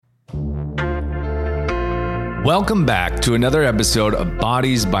Welcome back to another episode of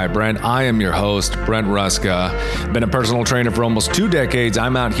Bodies by Brent. I am your host, Brent Ruska. Been a personal trainer for almost 2 decades.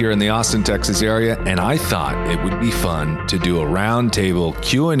 I'm out here in the Austin, Texas area, and I thought it would be fun to do a roundtable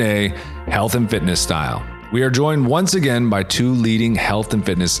Q&A, health and fitness style. We are joined once again by 2 leading health and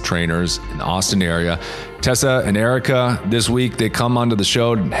fitness trainers in the Austin area, Tessa and Erica. This week, they come onto the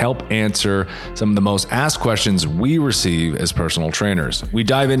show to help answer some of the most asked questions we receive as personal trainers. We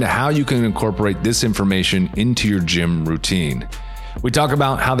dive into how you can incorporate this information into your gym routine. We talk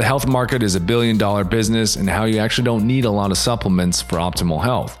about how the health market is a billion-dollar business and how you actually don't need a lot of supplements for optimal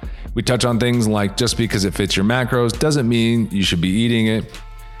health. We touch on things like just because it fits your macros doesn't mean you should be eating it.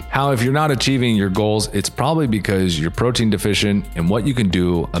 How if you're not achieving your goals, it's probably because you're protein deficient and what you can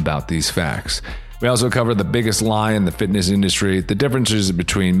do about these facts. We also cover the biggest lie in the fitness industry, the differences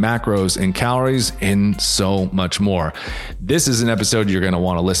between macros and calories, and so much more. This is an episode you're going to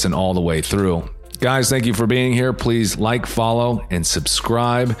want to listen all the way through. Guys, thank you for being here. Please like, follow, and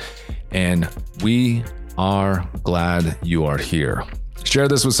subscribe. And we are glad you are here. Share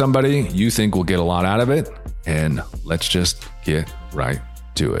this with somebody you think will get a lot out of it. And let's just get right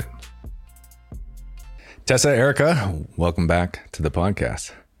to it. Tessa, Erica, welcome back to the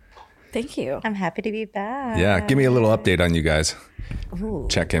podcast. Thank you. I'm happy to be back. Yeah, give me a little update on you guys. Ooh.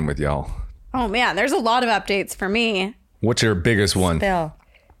 Check in with y'all. Oh man, there's a lot of updates for me. What's your biggest one? Bill.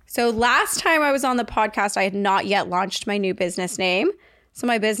 So last time I was on the podcast, I had not yet launched my new business name. So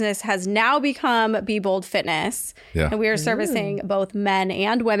my business has now become Be Bold Fitness. Yeah. And we are servicing both men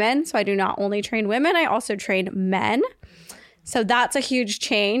and women. So I do not only train women, I also train men. So that's a huge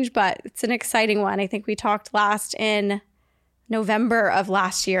change, but it's an exciting one. I think we talked last in November of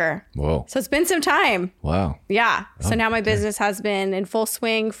last year. Whoa. So it's been some time. Wow. Yeah. So now my business has been in full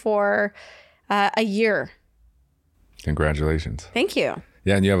swing for a year. Congratulations. Thank you.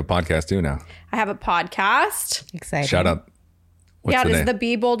 Yeah, and you have a podcast too now. I have a podcast. Exciting. Shout out. What's Yeah, the it is name? the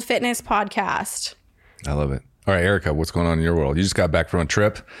Be Bold Fitness podcast. I love it. All right, Erica, what's going on in your world? You just got back from a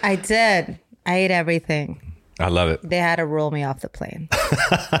trip. I did. I ate everything. I love it. They had to roll me off the plane.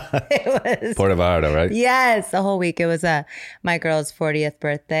 It was, Puerto Vallarta, right? yes, the whole week. It was my girl's 40th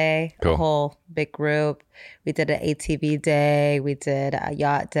birthday. Cool. A whole big group. We did an ATV day. We did a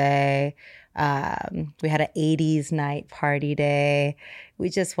yacht day. We had an 80s night party day. We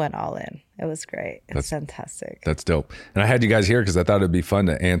just went all in. It was great. It's fantastic. That's dope. And I had you guys here because I thought it'd be fun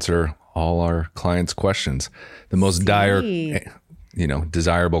to answer all our clients' questions, the most dire,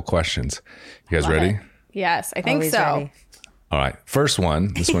 desirable questions. You guys ready? Yes, I think Always so. ready. All right. First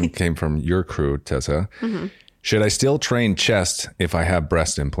one. This one came from your crew, Tessa. Mm-hmm. Should I still train chest if I have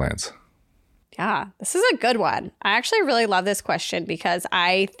breast implants? Yeah, this is a good one. I actually really love this question because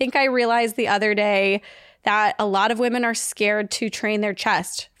I think I realized the other day that a lot of women are scared to train their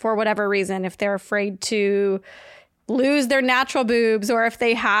chest for whatever reason. If they're afraid to lose their natural boobs or if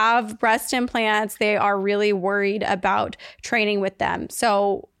they have breast implants, they are really worried about training with them.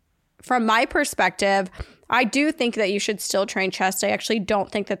 So from my perspective, I do think that you should still train chest. I actually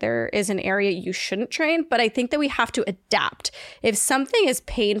don't think that there is an area you shouldn't train, but I think that we have to adapt. If something is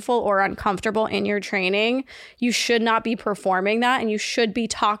painful or uncomfortable in your training, you should not be performing that, and you should be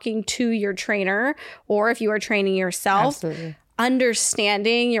talking to your trainer, or if you are training yourself, Absolutely.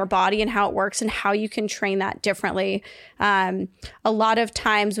 understanding your body and how it works and how you can train that differently. A lot of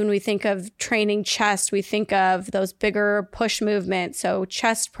times when we think of training chest, we think of those bigger push movements. So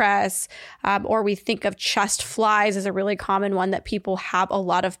chest press, or we think of chest flies as a really common one that people have a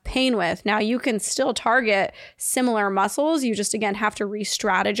lot of pain with. Now you can still target similar muscles. You just, again, have to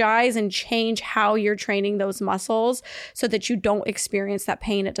re-strategize and change how you're training those muscles so that you don't experience that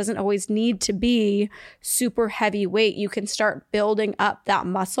pain. It doesn't always need to be super heavy weight. You can start building up that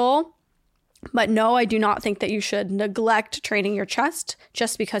muscle. But no, I do not think that you should neglect training your chest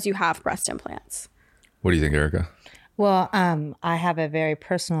just because you have breast implants. What do you think, Erica? Well, I have a very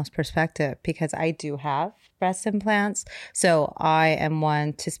personal perspective because I do have breast implants. So I am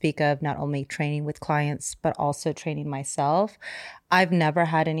one to speak of not only training with clients, but also training myself. I've never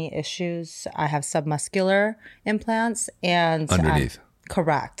had any issues. I have submuscular implants and Underneath.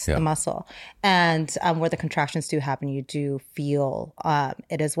 Correct, Yeah. the muscle. And where the contractions do happen, you do feel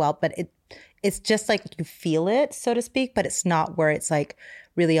it as well. But it's just like you feel it, so to speak, but it's not where it's like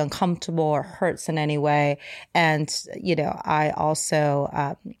really uncomfortable or hurts in any way. And, I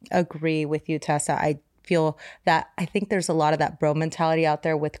also agree with you, Tessa. I feel that I think there's a lot of that bro mentality out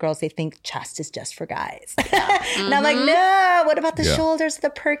there with girls. They think chest is just for guys. And I'm like, no, what about the shoulders, the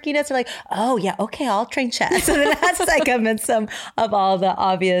perkiness? They're like, oh yeah, okay, I'll train chest. And then that's like a some of all the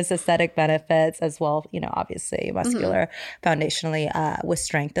obvious aesthetic benefits as well, you know, obviously muscular foundationally with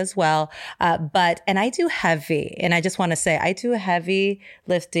strength as well. And I do heavy, and I just want to say I do heavy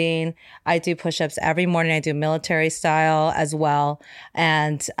lifting. I do push-ups every morning. I do military style as well.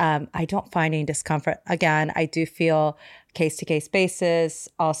 And I don't find any discomfort. Again, I do feel case-to-case basis.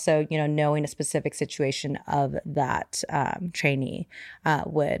 Also, you know, knowing a specific situation of that trainee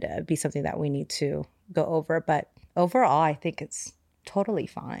would be something that we need to go over. But overall, I think it's totally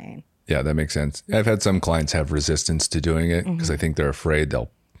fine. Yeah, that makes sense. I've had some clients have resistance to doing it because I think they're afraid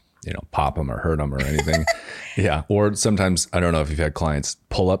they'll, you know, pop them or hurt them or anything. Yeah. Or sometimes, I don't know if you've had clients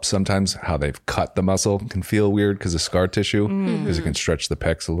pull up sometimes, how they've cut the muscle can feel weird because of scar tissue, because it can stretch the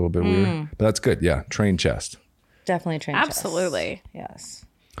pecs a little bit weird. But that's good. Yeah. Train chest. Definitely train Absolutely. chest. Yes.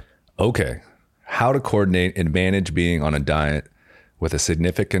 Okay. How to coordinate and manage being on a diet with a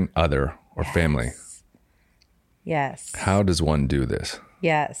significant other or family. Yes. How does one do this?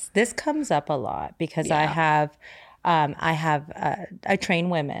 Yes. This comes up a lot because I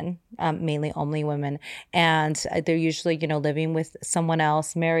train women, mainly only women, and they're usually, you know, living with someone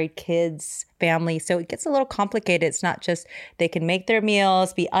else, married, kids, family. So it gets a little complicated. It's not just they can make their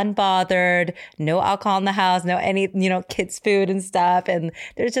meals, be unbothered, no alcohol in the house, no any, you know, kids' food and stuff. And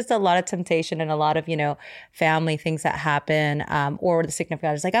there's just a lot of temptation and a lot of, you know, family things that happen. Or the significant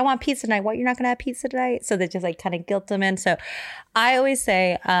other's like, I want pizza tonight. What, you're not going to have pizza tonight? So they just like kind of guilt them in. So I always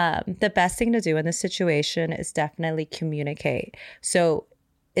say the best thing to do in this situation is definitely communicate. So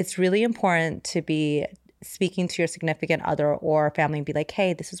it's really important to be speaking to your significant other or family and be like,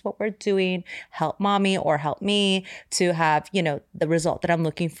 hey, this is what we're doing. Help mommy or help me to have, you know, the result that I'm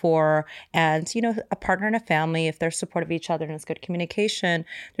looking for. And, you know, a partner and a family, if they're supportive of each other and it's good communication,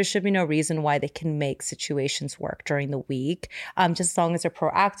 there should be no reason why they can make situations work during the week, just as long as they're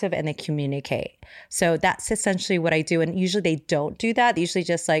proactive and they communicate. So that's essentially what I do. And usually they don't do that. They usually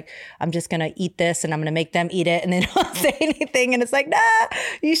just like, I'm just going to eat this and I'm going to make them eat it. And they don't say anything. And it's like, nah,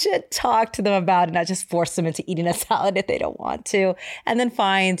 you should talk to them about it, not just force them into eating a salad if they don't want to. And then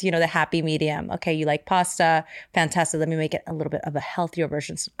find, you know, the happy medium. Okay, you like pasta, fantastic. Let me make it a little bit of a healthier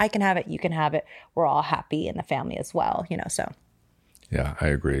version. So I can have it, you can have it. We're all happy in the family as well, you know, so. Yeah, I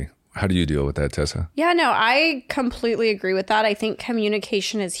agree. How do you deal with that, Tessa? Yeah, no, I completely agree with that. I think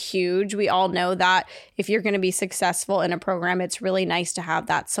communication is huge. We all know that if you're going to be successful in a program, it's really nice to have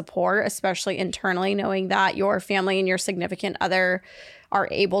that support, especially internally, knowing that your family and your significant other are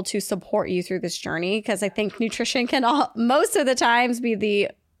able to support you through this journey. Because I think nutrition can most of the times be the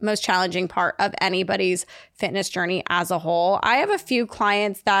most challenging part of anybody's fitness journey as a whole. I have a few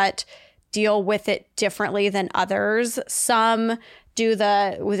clients that deal with it differently than others. Some do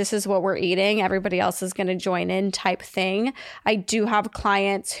this is what we're eating, everybody else is going to join in type thing. I do have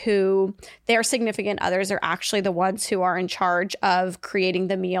clients who their significant others are actually the ones who are in charge of creating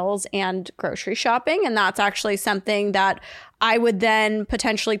the meals and grocery shopping. And that's actually something that I would then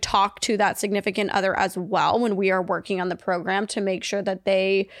potentially talk to that significant other as well when we are working on the program to make sure that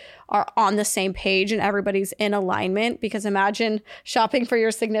they are on the same page and everybody's in alignment. Because imagine shopping for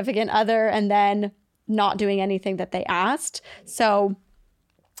your significant other and then not doing anything that they asked. So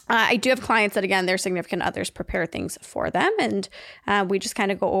I do have clients that, again, their significant others prepare things for them. And we just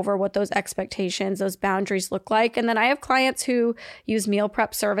kind of go over what those expectations, those boundaries look like. And then I have clients who use meal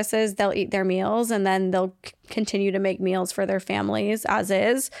prep services. They'll eat their meals and then they'll continue to make meals for their families as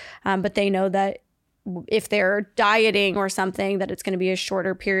is. But they know that if they're dieting or something, that it's going to be a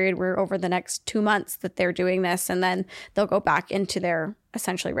shorter period where over the next 2 months that they're doing this, and then they'll go back into their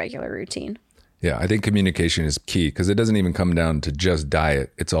essentially regular routine. Yeah, I think communication is key because it doesn't even come down to just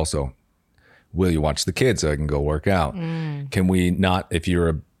diet. It's also, will you watch the kids so I can go work out? Can we not, if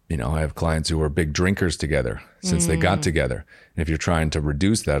you're I have clients who are big drinkers together since they got together. And if you're trying to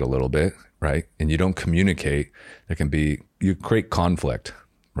reduce that a little bit, right, and you don't communicate, you create conflict,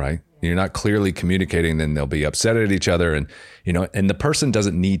 right? You're not clearly communicating, then they'll be upset at each other. And, and the person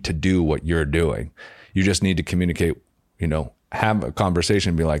doesn't need to do what you're doing. You just need to communicate, have a conversation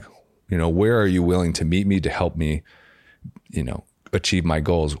and be like, where are you willing to meet me to help me, achieve my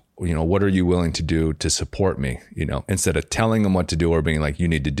goals? What are you willing to do to support me? Instead of telling them what to do or being like, you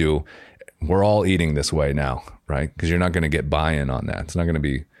need to do, we're all eating this way now, right? Because you're not going to get buy-in on that. It's not going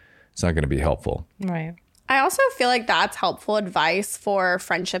to be helpful. Right. I also feel like that's helpful advice for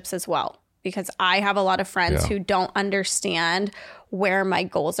friendships as well, because I have a lot of friends who don't understand where my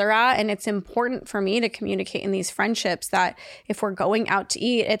goals are at. And it's important for me to communicate in these friendships that if we're going out to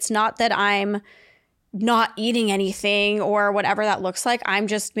eat, it's not that I'm not eating anything or whatever that looks like. I'm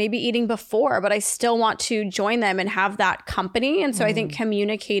just maybe eating before, but I still want to join them and have that company. And so I think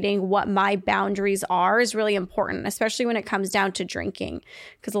communicating what my boundaries are is really important, especially when it comes down to drinking.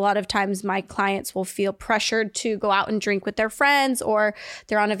 Because a lot of times my clients will feel pressured to go out and drink with their friends, or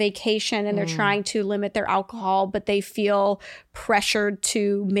they're on a vacation and they're trying to limit their alcohol, but they feel pressured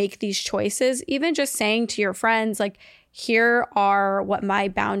to make these choices. Even just saying to your friends, like, here are what my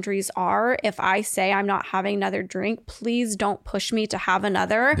boundaries are. If I say I'm not having another drink, please don't push me to have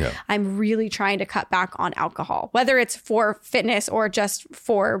another. Yeah. I'm really trying to cut back on alcohol, whether it's for fitness or just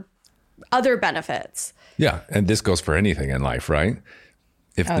for other benefits. Yeah. And this goes for anything in life, right?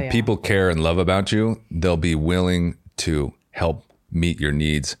 If the people care and love about you, they'll be willing to help meet your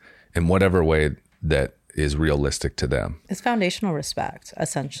needs in whatever way that is realistic to them. It's foundational respect,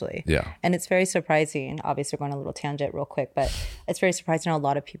 essentially. Yeah. And it's very surprising. Obviously, we're going a little tangent real quick, but it's very surprising how a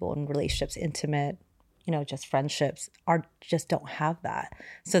lot of people in relationships, intimate, just friendships, just don't have that.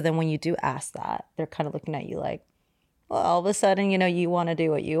 So then when you do ask that, they're kind of looking at you like, well, all of a sudden, you want to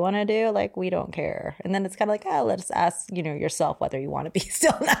do what you want to do. Like, we don't care. And then it's kind of like, let's ask, yourself whether you want to be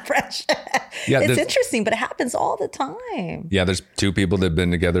still in that friendship. Yeah, it's interesting, but it happens all the time. Yeah, there's two people that have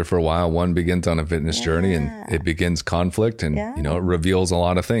been together for a while. One begins on a fitness journey and it begins conflict and, it reveals a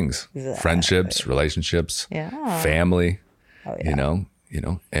lot of things. Exactly. Friendships, relationships, family,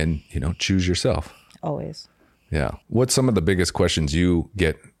 and, choose yourself. Always. Yeah. What's some of the biggest questions you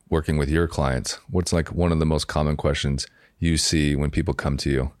get working with your clients? What's like one of the most common questions you see when people come to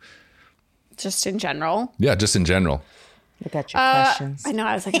you? Just in general? Yeah, just in general. Look at your questions. I know.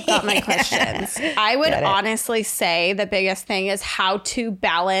 I was like, I've got my questions. I would honestly say the biggest thing is how to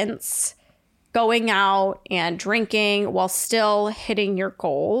balance going out and drinking while still hitting your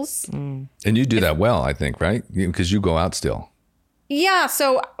goals. And you do that well, I think, right? Because you go out still. Yeah.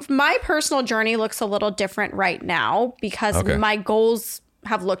 So my personal journey looks a little different right now because my goals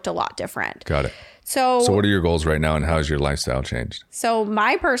have looked a lot different. Got it. So what are your goals right now and how has your lifestyle changed? So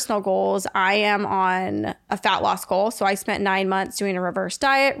my personal goals, I am on a fat loss goal. So I spent 9 months doing a reverse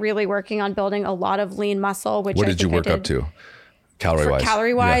diet, really working on building a lot of lean muscle. What did you work up to calorie-wise?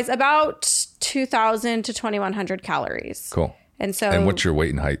 Calorie-wise, about 2,000 to 2,100 calories. Cool. And what's your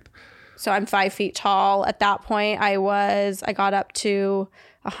weight and height? So I'm 5 feet tall. At that point, I got up to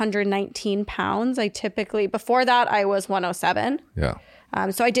 119 pounds. Before that, I was 107. Yeah.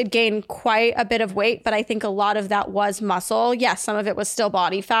 So I did gain quite a bit of weight, but I think a lot of that was muscle. Yes, some of it was still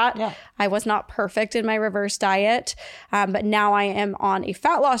body fat. Yeah. I was not perfect in my reverse diet, but now I am on a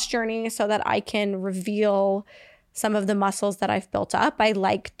fat loss journey so that I can reveal some of the muscles that I've built up. I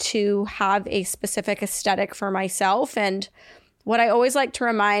like to have a specific aesthetic for myself. And what I always like to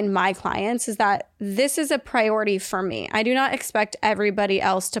remind my clients is that this is a priority for me. I do not expect everybody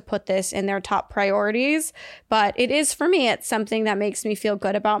else to put this in their top priorities, but it is for me. It's something that makes me feel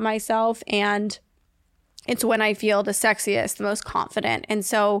good about myself. And it's when I feel the sexiest, the most confident. And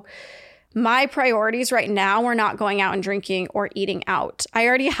so my priorities right now are not going out and drinking or eating out. I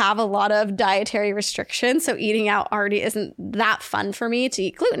already have a lot of dietary restrictions, so eating out already isn't that fun for me to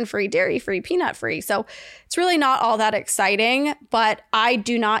eat gluten-free, dairy-free, peanut-free. So it's really not all that exciting, but I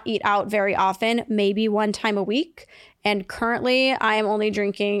do not eat out very often, maybe one time a week. And currently, I am only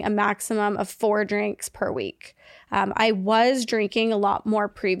drinking a maximum of 4 drinks per week. I was drinking a lot more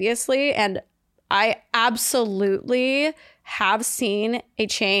previously, and I absolutely have seen a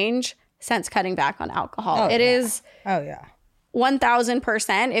change since cutting back on alcohol. It is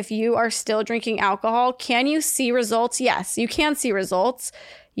 1,000%. If you are still drinking alcohol, can you see results? Yes, you can see results.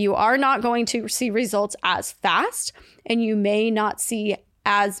 You are not going to see results as fast, and you may not see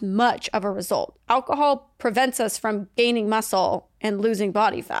as much of a result. Alcohol prevents us from gaining muscle and losing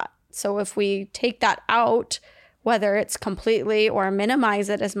body fat. So if we take that out, whether it's completely or minimize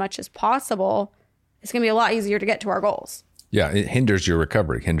it as much as possible, it's going to be a lot easier to get to our goals. Yeah, it hinders your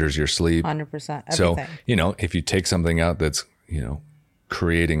recovery, hinders your sleep. 100%. Everything. So, if you take something out that's,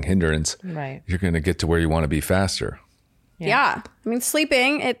 creating hindrance, right, you're going to get to where you want to be faster. Yeah. I mean,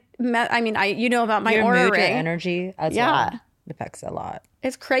 sleeping, about my your Oura mood, ring. Your energy as well affects a lot.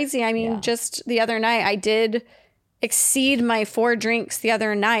 It's crazy. I mean, just the other night, I did exceed my 4 drinks the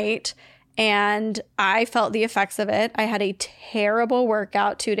other night, and I felt the effects of it. I had a terrible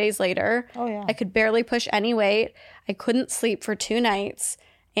workout 2 days later. Oh, yeah. I could barely push any weight. I couldn't sleep for 2 nights,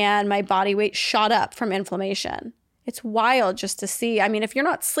 and my body weight shot up from inflammation. It's wild just to see. I mean, if you're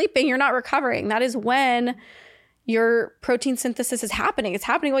not sleeping, you're not recovering. That is when your protein synthesis is happening. It's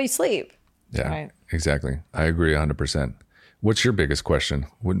happening while you sleep. Yeah, right. Exactly. I agree 100%. What's your biggest question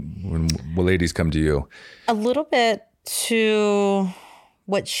when ladies come to you? A little bit to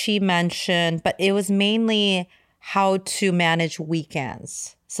what she mentioned, but it was mainly how to manage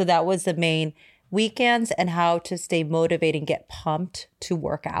weekends. So that was the main weekends and how to stay motivated and get pumped to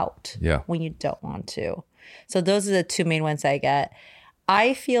work out when you don't want to. So those are the two main ones I get.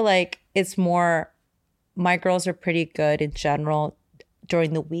 I feel like it's more, my girls are pretty good in general.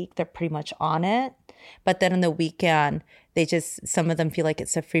 During the week, they're pretty much on it. But then on the weekend, they just, some of them feel like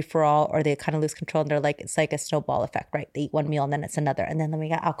it's a free for all, or they kind of lose control and they're like, it's like a snowball effect, right? They eat one meal and then it's another. And then we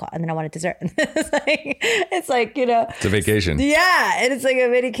got alcohol and then I want a dessert. And it's like, you know. It's a vacation. Yeah. And it's like a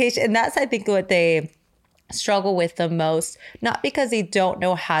vacation. And that's, I think, what they struggle with the most, not because they don't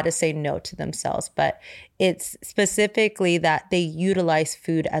know how to say no to themselves, but it's specifically that they utilize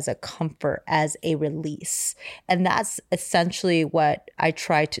food as a comfort, as a release. And that's essentially what I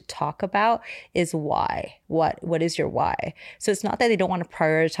try to talk about is why. What is your why? So it's not that they don't want to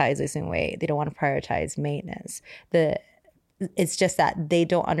prioritize losing weight. They don't want to prioritize maintenance. It's just that they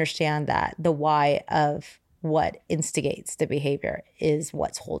don't understand that the why of what instigates the behavior is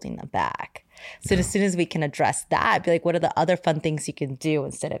what's holding them back. So as soon as we can address that, be like, what are the other fun things you can do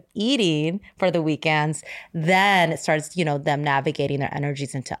instead of eating for the weekends? Then it starts, you know, them navigating their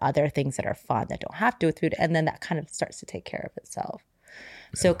energies into other things that are fun that don't have to do with food. And then that kind of starts to take care of itself.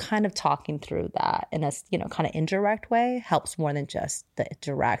 So kind of talking through that in a, you know, kind of indirect way helps more than just the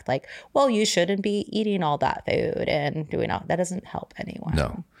direct, like, well, you shouldn't be eating all that food and doing all that. Doesn't help anyone.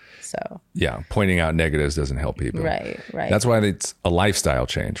 No. So yeah, pointing out negatives doesn't help people. Right. That's why it's a lifestyle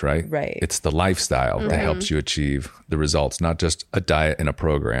change, right? Right. It's the lifestyle that helps you achieve the results, not just a diet and a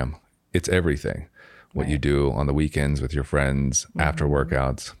program. It's everything. What you do on the weekends with your friends, after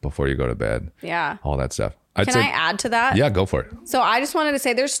workouts, before you go to bed. Yeah. All that stuff. Can I add to that? Yeah, go for it. So I just wanted to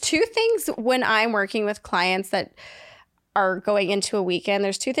say there's two things when I'm working with clients that are going into a weekend.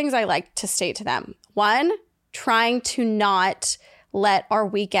 There's two things I like to state to them. One, trying to not let our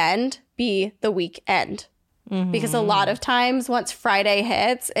weekend be the weekend. Because a lot of times once Friday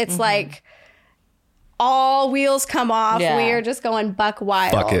hits, it's like all wheels come off. Yeah. We are just going buck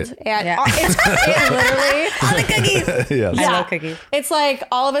wild. Fuck it. And it literally all the cookies. Yes. I love cookies. It's like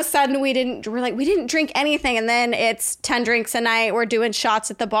all of a sudden we didn't drink anything, and then it's 10 drinks a night. We're doing shots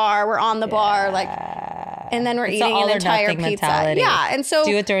at the bar. We're on the bar, like, and then we're It's eating all an or entire nothing pizza. mentality. Yeah, and so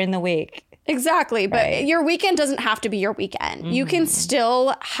Do it during the week. exactly. But Right. your weekend doesn't have to be your weekend. You can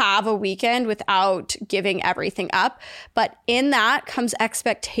still have a weekend without giving everything up. But in that comes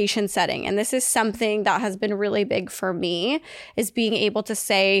expectation setting, and this is something that has been really big for me, is being able to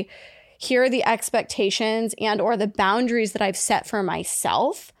say, here are the expectations and or the boundaries that I've set for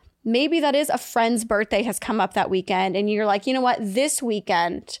myself. Maybe that is a friend's birthday has come up that weekend and you're like, you know what, this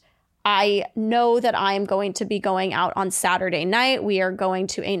weekend, I know that I am going to be going out on Saturday night. We are going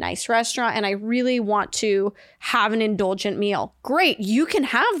to a nice restaurant and I really want to have an indulgent meal. Great. You can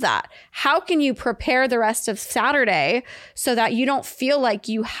have that. How can you prepare the rest of Saturday so that you don't feel like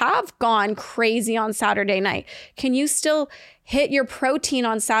you have gone crazy on Saturday night? Can you still hit your protein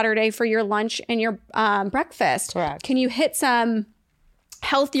on Saturday for your lunch and your breakfast? Correct. Can you hit some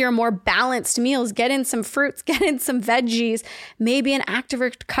healthier, more balanced meals, get in some fruits, get in some veggies, maybe an active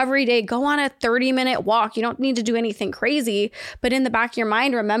recovery day, go on a 30-minute walk. You don't need to do anything crazy, but in the back of your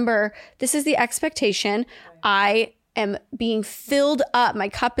mind, remember, this is the expectation. I am being filled up. My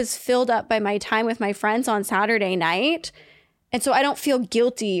cup is filled up by my time with my friends on Saturday night. And so I don't feel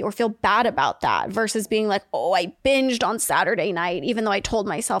guilty or feel bad about that versus being like, oh, I binged on Saturday night, even though I told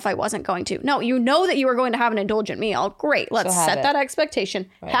myself I wasn't going to. No, you know that you were going to have an indulgent meal. Great. Let's set that expectation,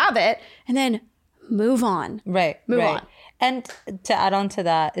 have it, and then move on. Move on. And to add on to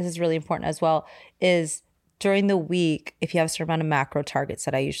that, this is really important as well, is during the week, if you have a certain amount of macro targets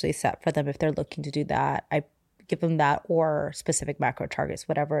that I usually set for them, if they're looking to do that, I give them that or specific macro targets,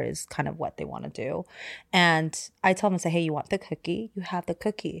 whatever is kind of what they want to do. And I tell them, say, hey, you want the cookie? You have the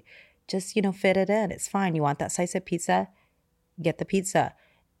cookie. Just, fit it in. It's fine. You want that slice of pizza? Get the pizza.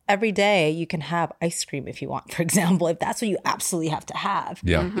 Every day you can have ice cream if you want, for example, if that's what you absolutely have to have.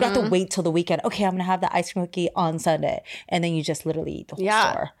 Yeah. You don't have to wait till the weekend. Okay, I'm going to have the ice cream cookie on Sunday. And then you just literally eat the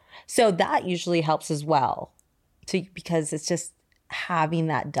whole store. So that usually helps as well because it's just having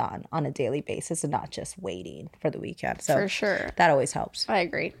that done on a daily basis and not just waiting for the weekend. So for sure. That always helps. I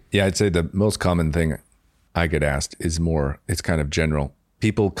agree. Yeah, I'd say the most common thing I get asked is it's kind of general.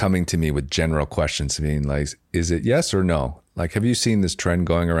 People coming to me with general questions, being like, is it yes or no? Like, have you seen this trend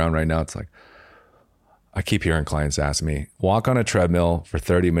going around right now? It's like, I keep hearing clients ask me, walk on a treadmill for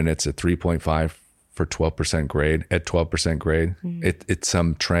 30 minutes at 3.5 for 12% grade, at 12% grade. Mm-hmm. It's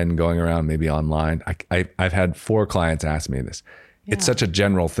some trend going around, maybe online. I've had 4 clients ask me this. Yeah. It's such a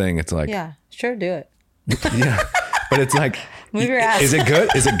general thing. It's like, yeah, sure, do it. Yeah. But it's like, Move your ass. Is it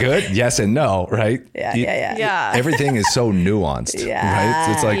good? Is it good? Yes and no, right? Yeah. Everything is so nuanced, right?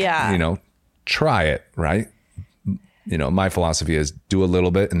 So it's like, try it, right? My philosophy is do a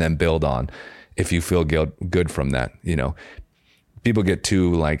little bit and then build on if you feel good from that. People get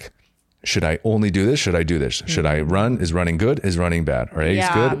too like, should I only do this? Should I do this? Should I run? Is running good? Is running bad? Are eggs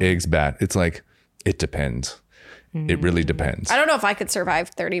good? Eggs bad? It's like, it depends. It really depends. I don't know if I could survive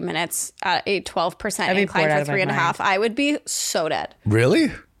 30 minutes at a 12% incline for 3.5. I would be so dead.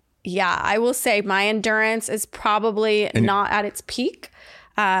 Really? Yeah, I will say my endurance is probably not at its peak.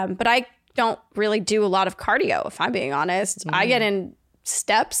 But I don't really do a lot of cardio, if I'm being honest. I get in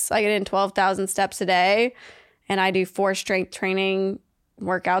steps. I get in 12,000 steps a day. And I do 4 strength training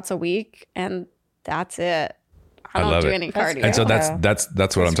workouts a week, and that's it. I don't do any cardio. And so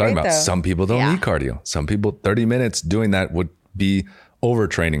that's what I'm talking about. Though. Some people don't need cardio. Some people, 30 minutes doing that would be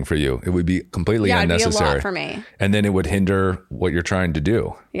overtraining for you. It would be completely unnecessary. It'd be a lot for me. And then it would hinder what you're trying to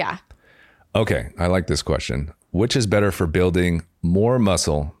do. Yeah. Okay, I like this question. Which is better for building more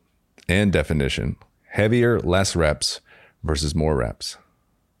muscle and definition? Heavier, less reps versus more reps?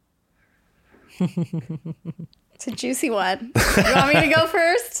 It's a juicy one. You want me to go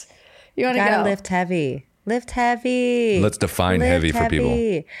first? You want to go? Lift heavy. Lift heavy. Let's define heavy for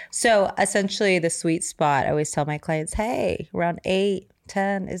people. So essentially the sweet spot, I always tell my clients, hey, around 8,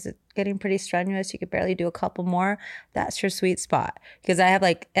 10, is it getting pretty strenuous? You could barely do a couple more. That's your sweet spot. Because I have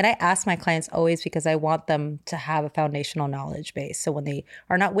and I ask my clients always because I want them to have a foundational knowledge base. So when they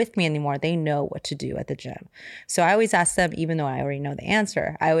are not with me anymore, they know what to do at the gym. So I always ask them, even though I already know the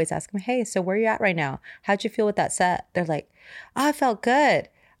answer, I always ask them, hey, so where are you at right now? How'd you feel with that set? They're like, oh, I felt good.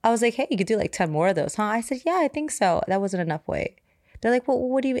 I was like, hey, you could do like 10 more of those, huh? I said, yeah, I think so. That wasn't enough weight. They're like, well,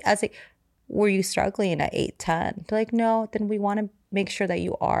 what do you, I was like, were you struggling at 8, 10? They're like, no, then we want to make sure that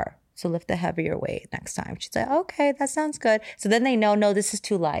you are. So lift the heavier weight next time. She's like, okay, that sounds good. So then they know, no, this is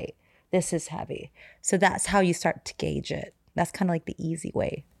too light. This is heavy. So that's how you start to gauge it. That's kind of like the easy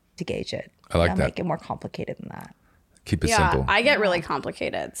way to gauge it. I like that. Make it more complicated than that. Keep it simple. I get really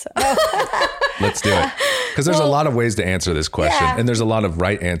complicated. So let's do it. Because there's a lot of ways to answer this question. And there's a lot of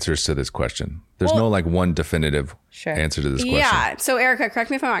right answers to this question. There's no like one definitive answer to this question. Yeah. So Erica, correct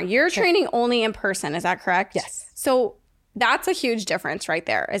me if I'm wrong. You're training only in person. Is that correct? Yes. So that's a huge difference right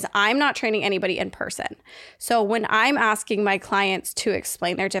there, is I'm not training anybody in person. So when I'm asking my clients to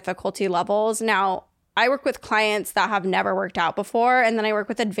explain their difficulty levels, now I work with clients that have never worked out before, and then I work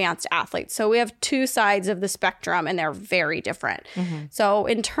with advanced athletes. So we have 2 sides of the spectrum, and they're very different. So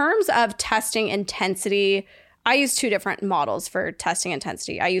in terms of testing intensity, I use 2 different models for testing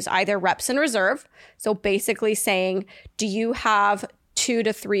intensity. I use either reps in reserve. So basically saying, do you have 2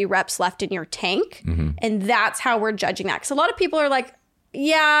 to 3 reps left in your tank? And that's how we're judging that. Because a lot of people are like,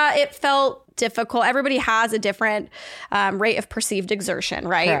 yeah, it felt difficult. Everybody has a different rate of perceived exertion,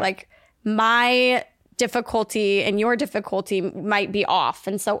 right? Correct. Like my difficulty and your difficulty might be off.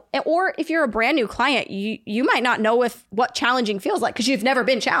 And so, or if you're a brand new client, you might not know what challenging feels like because you've never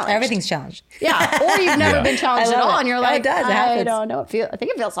been challenged. Everything's challenged. Yeah. Or you've never been challenged at all. And you're like, it does. It I don't know. I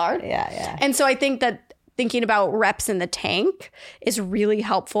think it feels hard. Yeah. And so I think that thinking about reps in the tank is really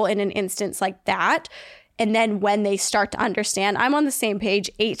helpful in an instance like that. And then when they start to understand, I'm on the same page,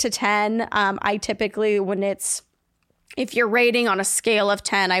 8 to 10. I typically, if you're rating on a scale of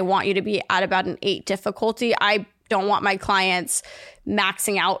 10, I want you to be at about an 8 difficulty. I don't want my clients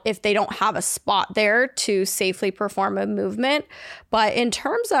maxing out if they don't have a spot there to safely perform a movement. But in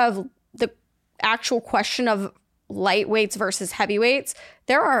terms of the actual question of lightweights versus heavyweights,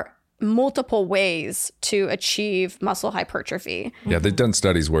 there are multiple ways to achieve muscle hypertrophy. Yeah, they've done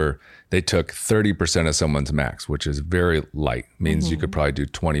studies where they took 30% of someone's max, which is very light, means you could probably do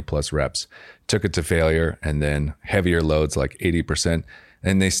 20 plus reps, took it to failure, and then heavier loads like 80%,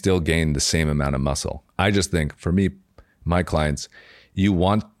 and they still gained the same amount of muscle. I just think for me, my clients, you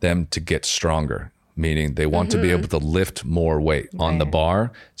want them to get stronger, meaning they want to be able to lift more weight on the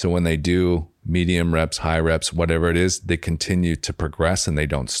bar. So when they do medium reps, high reps, whatever it is, they continue to progress and they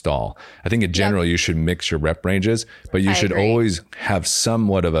don't stall. I think in general, you should mix your rep ranges, but you should always have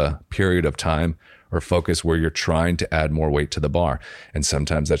somewhat of a period of time or focus where you're trying to add more weight to the bar. And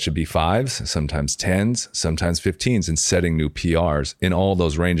sometimes that should be 5s, sometimes 10s, sometimes 15s, and setting new PRs in all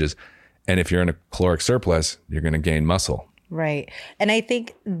those ranges. And if you're in a caloric surplus, you're going to gain muscle. Right. And I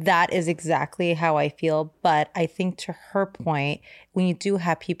think that is exactly how I feel. But I think to her point, when you do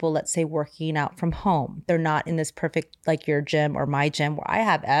have people, let's say, working out from home, they're not in this perfect, like your gym or my gym, where I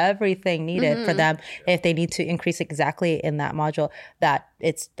have everything needed for them. If they need to increase exactly in that module, that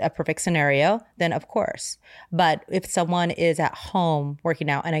it's a perfect scenario, then of course. But if someone is at home working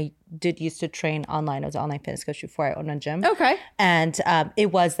out, and I did used to train online, I was an online fitness coach before I owned a gym. Okay. And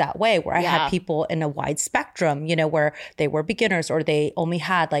it was that way where I had people in a wide spectrum, you know, where they were beginners or they only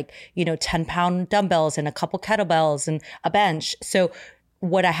had like, you know, 10-pound dumbbells and a couple kettlebells and a bench. So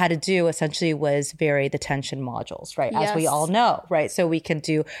what I had to do essentially was vary the tension modules, right? As we all know, right? So we can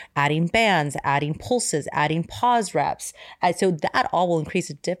do adding bands, adding pulses, adding pause reps. And so that all will increase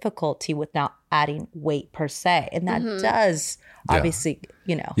the difficulty without adding weight per se. And that does obviously,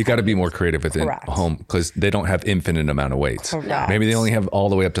 you know. You got to be more creative within home because they don't have infinite amount of weights. Correct. Maybe they only have all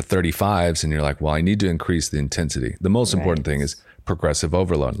the way up to 35s and you're like, well, I need to increase the intensity. The most important thing is progressive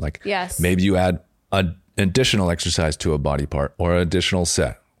overload. Like maybe you add an additional exercise to a body part or an additional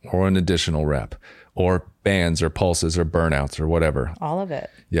set or an additional rep or bands or pulses or burnouts or whatever. All of it.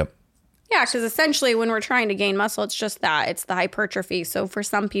 Yep. Yeah, because essentially when we're trying to gain muscle, it's just that. It's the hypertrophy. So for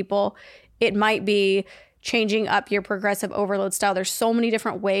some people, it might be changing up your progressive overload style. There's so many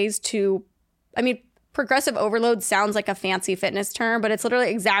different ways to, I mean, progressive overload sounds like a fancy fitness term, but it's literally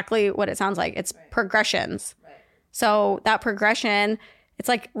exactly what it sounds like. It's progressions. So that progression, it's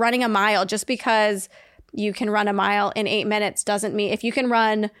like running a mile. Just because you can run a mile in 8 minutes doesn't mean if you can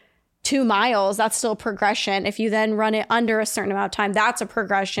run 2 miles, that's still progression. If you then run it under a certain amount of time, that's a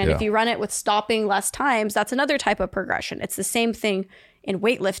progression. If you run it with stopping less times, that's another type of progression. It's the same thing in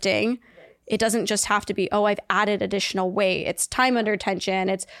weightlifting. It doesn't just have to be, oh, I've added additional weight. It's time under tension.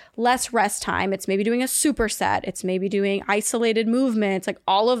 It's less rest time. It's maybe doing a superset. It's maybe doing isolated movements. Like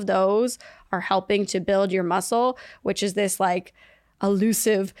all of those are helping to build your muscle, which is this like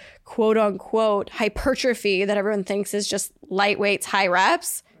elusive quote unquote hypertrophy that everyone thinks is just light weights, high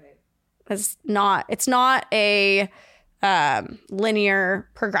reps. It's not a linear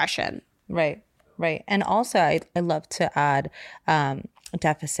progression. Right. And also I love to add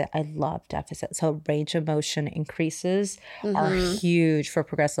deficit. I love deficit. So range of motion increases are huge for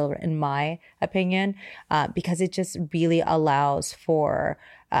progressive, in my opinion, because it just really allows for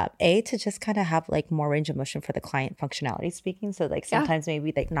to just kind of have like more range of motion for the client functionality speaking. So like sometimes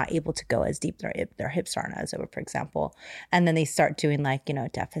maybe they're not able to go as deep, their hips aren't as over, for example. And then they start doing like, you know,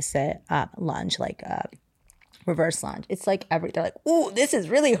 deficit lunge, like reverse lunge. It's like they're like, ooh, this is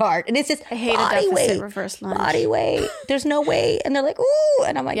really hard. And it's just I hate body a deficit weight, reverse lunge. body weight. There's no weight. And they're like, ooh.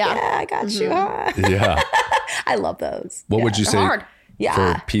 And I'm like, yeah I got you. Huh? Yeah. I love those. What would you say hard.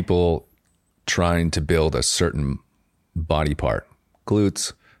 for people trying to build a certain body part?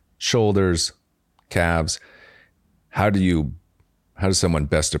 Glutes, shoulders, calves. How does someone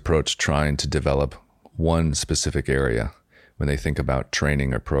best approach trying to develop one specific area when they think about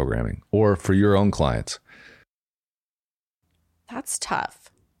training or programming, or for your own clients? That's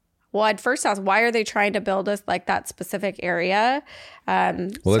tough. Well, I'd first ask, why are they trying to build us like that specific area?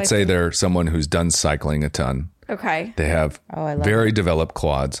 Let's say they're someone who's done cycling a ton. Okay. They have very developed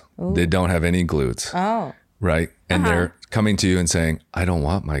quads. Ooh. They don't have any glutes. Oh. Right. And they're coming to you and saying, I don't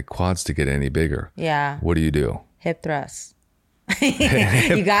want my quads to get any bigger. Yeah. What do? Hip thrusts.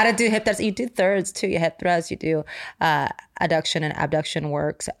 You got to do hip thrusts. You do thirds too. You hip thrusts. You do adduction and abduction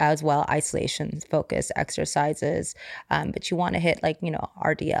works as well, isolation focus exercises. But you want to hit like, you know,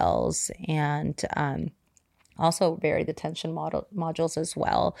 RDLs and also vary the tension modules as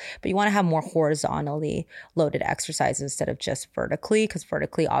well. But you want to have more horizontally loaded exercises instead of just vertically, because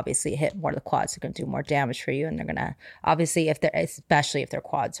vertically obviously hit more of the quads. They're going to do more damage for you. And they're going to, obviously, especially if their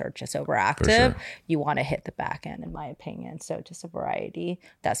quads are just overactive, you want to hit the back end, in my opinion. So just a variety.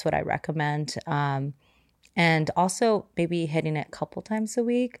 That's what I recommend. And also maybe hitting it a couple times a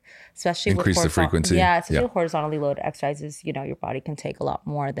week, especially increase the frequency. Yeah, especially horizontally loaded exercises, you know, your body can take a lot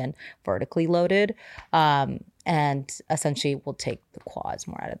more than vertically loaded. And essentially will take the quads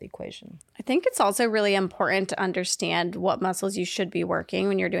more out of the equation. I think it's also really important to understand what muscles you should be working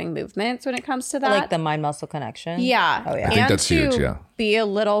when you're doing movements when it comes to that. Like the mind-muscle connection? Yeah. Oh, yeah. I think that's huge, yeah. Be a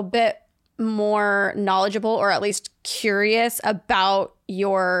little bit more knowledgeable or at least curious about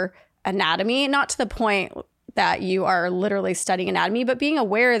your anatomy, not to the point that you are literally studying anatomy, but being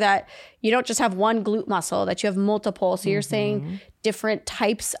aware that you don't just have one glute muscle, that you have multiple. So you're saying different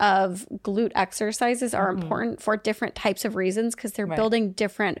types of glute exercises are important for different types of reasons because they're building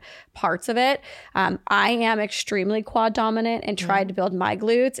different parts of it. I am extremely quad dominant and tried to build my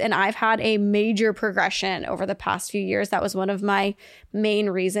glutes, and I've had a major progression over the past few years. That was one of my main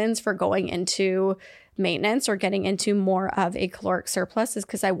reasons for going into maintenance or getting into more of a caloric surplus is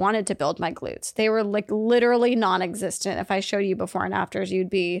because I wanted to build my glutes. They were like literally non-existent. If I showed you before and afters, you'd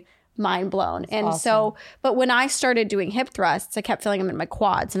be mind blown. And awesome. so, but when I started doing hip thrusts, I kept feeling them in my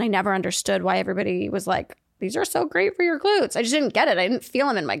quads, and I never understood why everybody was like, these are so great for your glutes. I just didn't get it. I didn't feel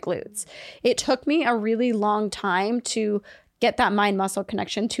them in my glutes. It took me a really long time to get that mind muscle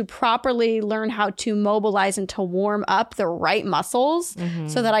connection, to properly learn how to mobilize and to warm up the right muscles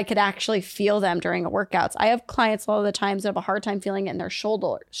so that I could actually feel them during workouts. I have clients a lot of the times that have a hard time feeling it in their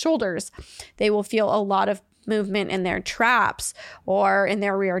shoulders. They will feel a lot of movement in their traps or in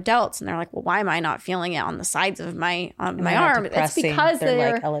their rear delts, and they're like, well, why am I not feeling it on the sides of my arm? It's because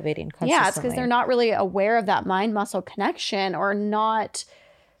they're like elevating consistently. Yeah, it's because they're not really aware of that mind muscle connection, or not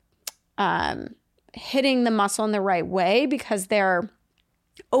hitting the muscle in the right way because they're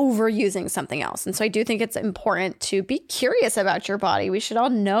overusing something else. And so I do think it's important to be curious about your body. We should all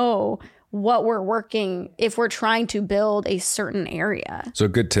know what we're working if we're trying to build a certain area. So a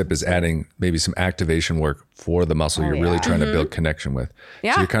good tip is adding maybe some activation work for the muscle you're really trying to build connection with.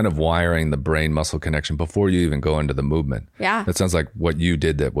 Yeah. So you're kind of wiring the brain muscle connection before you even go into the movement. Yeah. That sounds like what you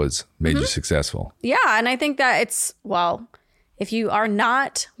did that was made you successful. Yeah. And I think that it's, well, if you are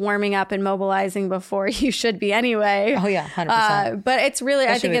not warming up and mobilizing before, you should be anyway. Oh yeah, 100%. But it's really,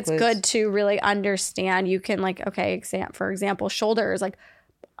 Especially I think it's with good to really understand. You can like, okay, for example, shoulders, like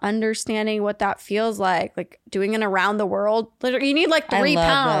understanding what that feels like doing an around the world. Literally, you need like 3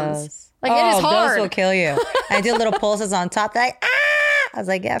 pounds. Those. Like it is hard. Those will kill you. I did little pulses on top. Like, I was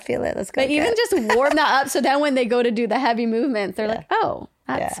like, yeah, I feel it. Let's go. But even just warm that up. So then when they go to do the heavy movements, they're like, oh,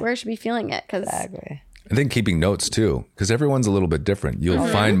 that's where I should be feeling it. Exactly. I think keeping notes too, because everyone's a little bit different. You'll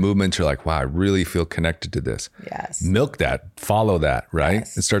find movements you're like, wow, I really feel connected to this. Yes. Milk that, follow that, right?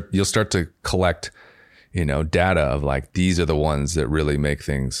 Yes. And you'll start to collect, data of like, these are the ones that really make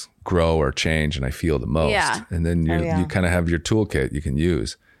things grow or change and I feel the most. Yeah. And then you kind of have your toolkit you can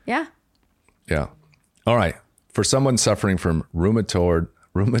use. Yeah. Yeah. All right. For someone suffering from rheumatoid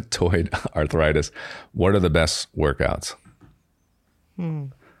arthritis, what are the best workouts?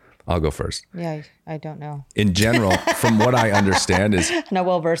 I'll go first. Yeah, I don't know. In general, from what I understand is... I'm not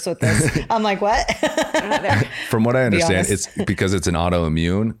well versed with this. I'm like, what? From what I understand, it's because it's an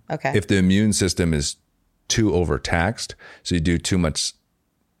autoimmune. Okay. If the immune system is too overtaxed, so you do too much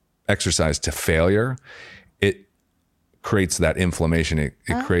exercise to failure, it creates that inflammation. It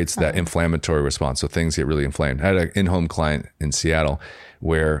creates that inflammatory response. So things get really inflamed. I had an in-home client in Seattle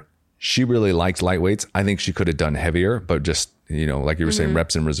where she really liked light weights. I think she could have done heavier, but just, like you were saying,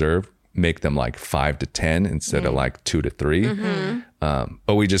 reps in reserve, make them like 5 to 10 instead of like 2 to 3.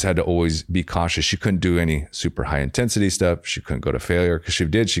 But we just had to always be cautious. She couldn't do any super high intensity stuff. She couldn't go to failure because she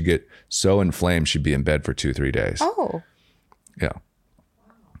did. She'd get so inflamed, she'd be in bed for 2-3 days. Oh. Yeah.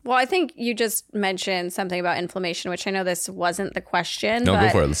 Well, I think you just mentioned something about inflammation, which I know this wasn't the question. No, but go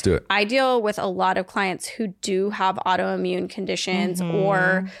for it. Let's do it. I deal with a lot of clients who do have autoimmune conditions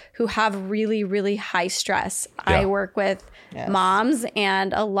or who have really, really high stress. Yeah. I work with moms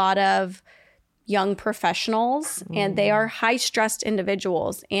and a lot of young professionals, and they are high stressed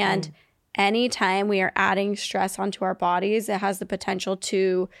individuals. And anytime we are adding stress onto our bodies, it has the potential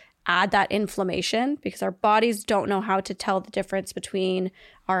to add that inflammation because our bodies don't know how to tell the difference between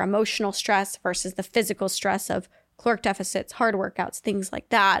our emotional stress versus the physical stress of caloric deficits, hard workouts, things like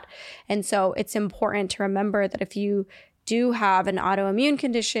that. And so it's important to remember that if you do have an autoimmune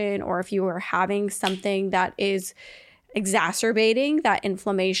condition or if you are having something that is exacerbating that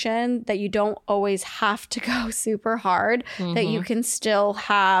inflammation, that you don't always have to go super hard, that you can still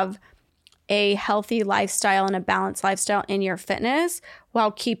have a healthy lifestyle and a balanced lifestyle in your fitness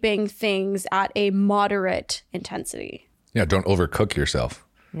while keeping things at a moderate intensity. Yeah. Don't overcook yourself.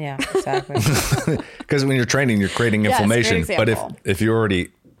 Yeah, exactly. Because when you're training, you're creating inflammation. But if you're already,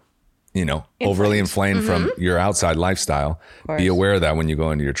 overly inflamed from your outside lifestyle, be aware of that when you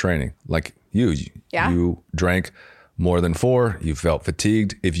go into your training. Like you drank more than 4, you felt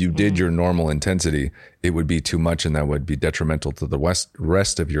fatigued. If you did your normal intensity, it would be too much and that would be detrimental to the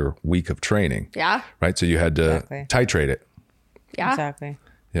rest of your week of training. Yeah. Right? So you had to titrate it. Yeah. Exactly.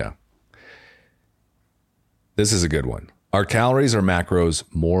 Yeah. This is a good one. Are calories or macros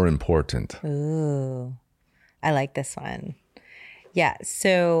more important? Ooh, I like this one. Yeah.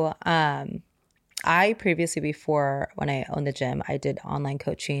 So, I previously, before when I owned the gym, I did online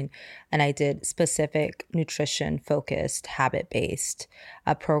coaching and I did specific nutrition focused, habit based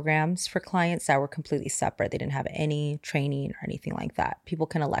programs for clients that were completely separate. They didn't have any training or anything like that. People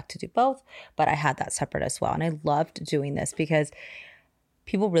can elect to do both, but I had that separate as well. And I loved doing this because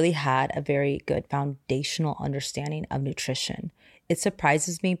people really had a very good foundational understanding of nutrition. It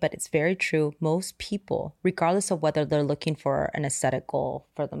surprises me, but it's very true. Most people, regardless of whether they're looking for an aesthetic goal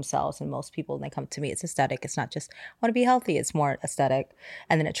for themselves, and most people, when they come to me, it's aesthetic. It's not just, I want to be healthy. It's more aesthetic.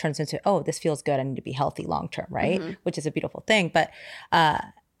 And then it turns into, oh, this feels good. I need to be healthy long term, right? Mm-hmm. Which is a beautiful thing. But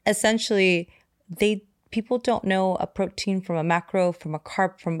essentially, people don't know a protein from a macro, from a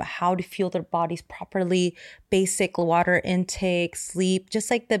carb, from how to fuel their bodies properly, basic water intake, sleep, just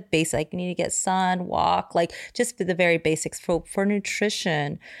like the basic, like you need to get sun, walk, like just the very basics. For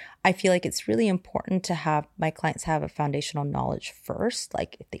nutrition, I feel like it's really important to have my clients have a foundational knowledge first.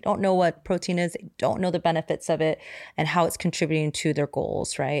 Like if they don't know what protein is, they don't know the benefits of it and how it's contributing to their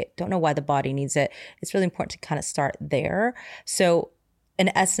goals, right? Don't know why the body needs it. It's really important to kind of start there. So in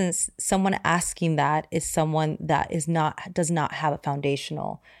essence, someone asking that is someone that does not have a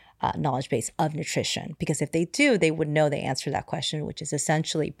foundational knowledge base of nutrition, because if they do, they would know the answer to that question, which is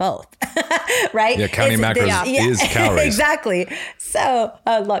essentially both, right? Yeah, counting macros is calories. Exactly. So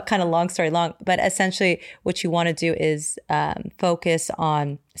kind of long story long, but essentially what you want to do is focus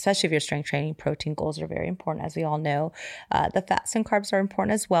on, especially if you're strength training, protein goals are very important, as we all know. The fats and carbs are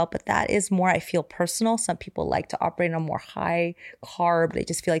important as well, but that is more, I feel, personal. Some people like to operate on more high carb. They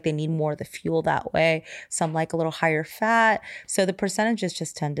just feel like they need more of the fuel that way. Some like a little higher fat. So the percentages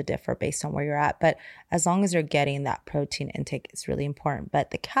just tend to differ based on where you're at. But as long as you're getting that protein intake, it's really important.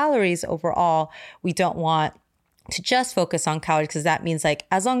 But the calories overall, we don't want to just focus on calories, because that means like,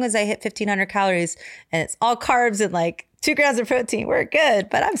 as long as I hit 1,500 calories and it's all carbs and like 2 grams of protein, we're good.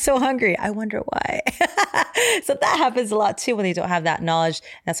 But I'm so hungry. I wonder why. So that happens a lot too when they don't have that knowledge.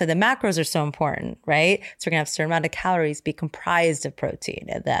 That's why the macros are so important, right? So we're going to have a certain amount of calories be comprised of protein,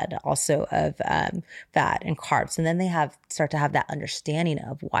 and then also of fat and carbs. And then they start to have that understanding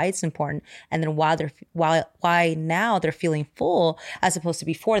of why it's important. And then why now they're feeling full, as opposed to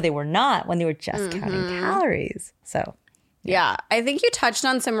before they were not, when they were just counting calories. So yeah, I think you touched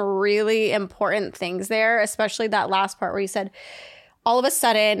on some really important things there, especially that last part where you said all of a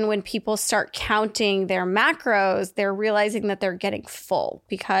sudden when people start counting their macros, they're realizing that they're getting full.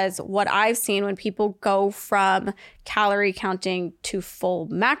 Because what I've seen when people go from calorie counting to full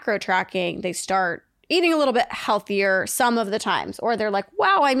macro tracking, they start eating a little bit healthier some of the times, or they're like,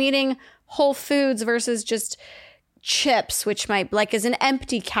 wow, I'm eating whole foods versus just chips, which might like is an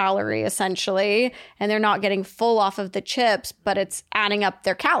empty calorie essentially, and they're not getting full off of the chips, but it's adding up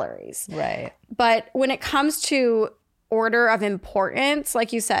their calories. Right. But when it comes to order of importance,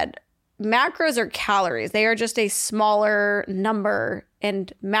 like you said, macros are calories. They are just a smaller number,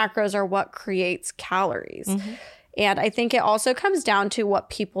 and macros are what creates calories. Mm-hmm. And I think it also comes down to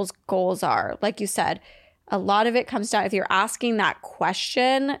what people's goals are. Like you said, a lot of it comes down, if you're asking that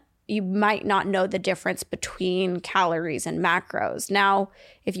question, you might not know the difference between calories and macros. Now,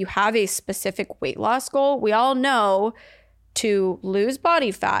 if you have a specific weight loss goal, we all know to lose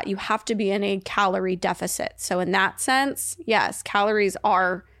body fat, you have to be in a calorie deficit. So in that sense, yes, calories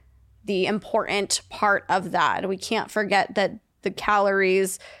are the important part of that. And we can't forget that the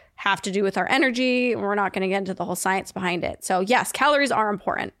calories have to do with our energy. We're not going to get into the whole science behind it. So yes, calories are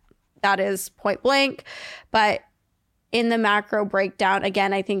important. That is point blank. But in the macro breakdown,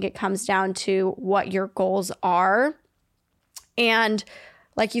 again, I think it comes down to what your goals are. And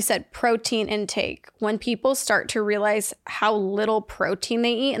like you said, protein intake. When people start to realize how little protein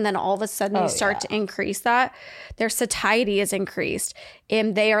they eat, and then all of a sudden they start to increase that, their satiety is increased,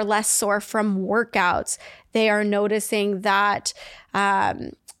 and they are less sore from workouts. They are noticing that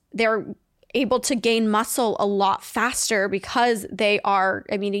they're able to gain muscle a lot faster, because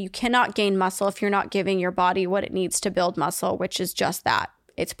you cannot gain muscle if you're not giving your body what it needs to build muscle, which is just that.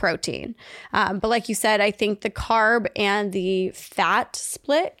 It's protein. But like you said, I think the carb and the fat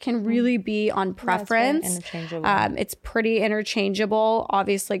split can really be on preference. Yeah, it's interchangeable. It's pretty interchangeable.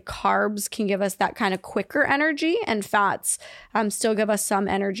 Obviously, carbs can give us that kind of quicker energy, and fats still give us some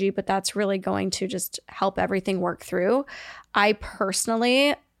energy, but that's really going to just help everything work through. I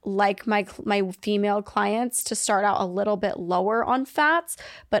personally like my female clients to start out a little bit lower on fats,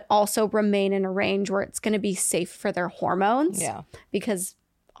 but also remain in a range where it's going to be safe for their hormones. Yeah. Because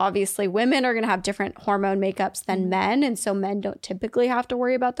obviously women are going to have different hormone makeups than men. And so men don't typically have to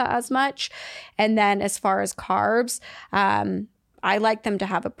worry about that as much. And then as far as carbs, I like them to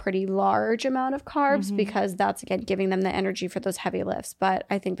have a pretty large amount of carbs, because that's, again, giving them the energy for those heavy lifts. But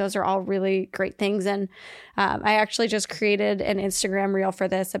I think those are all really great things. And I actually just created an Instagram reel for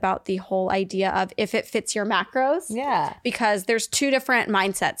this about the whole idea of if it fits your macros. Yeah. Because there's two different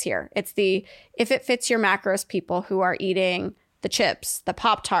mindsets here. It's the if it fits your macros people who are eating the chips, the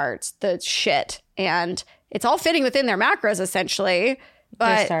Pop-Tarts, the shit, and it's all fitting within their macros essentially.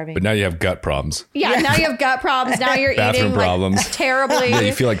 They're But starving. But now you have gut problems. yeah, now you have gut problems. Now you're Bathroom eating problems. like terribly. Yeah,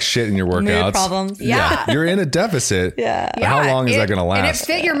 you feel like shit in your workouts. Mood problems. Yeah. You're in a deficit. Yeah. But how long is that going to last? And it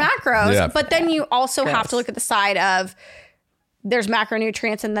fit your macros. Yeah. But then you also have to Gross. look at the side of there's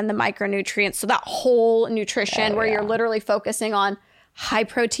macronutrients and then the micronutrients. So that whole nutrition where you're literally focusing on high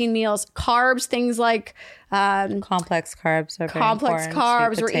protein meals, carbs, things like Complex carbs are very complex important.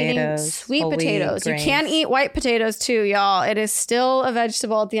 carbs. Sweet We're eating potatoes, sweet whole wheat potatoes. You grains. can eat white potatoes too, y'all. It is still a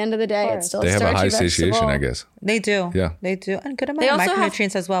vegetable at the end of the day. It's still They a have a starchy high vegetable. satiation, I guess. They do. Yeah. They do. And good amount They of also have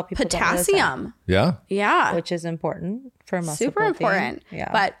micronutrients as well. People don't realize that, Potassium. Yeah. Yeah. which is important for muscle Super building. important.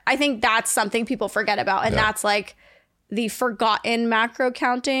 Yeah. But I think that's something people forget about. And that's like the forgotten macro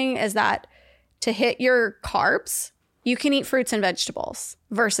counting is that to hit your carbs, you can eat fruits and vegetables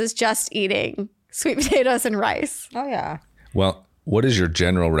versus just eating sweet potatoes and rice. Oh yeah. Well, what is your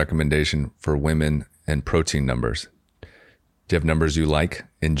general recommendation for women and protein numbers? Do you have numbers you like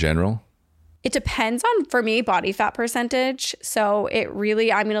in general? It depends on, for me, body fat percentage. So it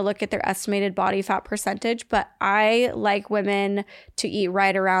really, I'm going to look at their estimated body fat percentage, but I like women to eat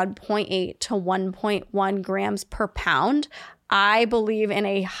right around 0.8 to 1.1 grams per pound. I believe in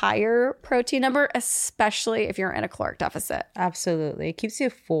a higher protein number, especially if you're in a caloric deficit. Absolutely. It keeps you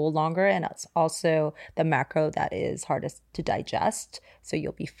full longer, and it's also the macro that is hardest to digest. So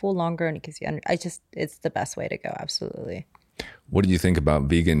you'll be full longer, and it gives you it's the best way to go. Absolutely. What do you think about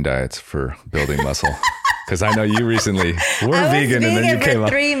vegan diets for building muscle? Because I know you recently were I was vegan and then you for came up.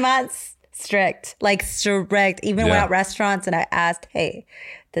 3 months strict. Even went Yeah. out restaurants and I asked, hey,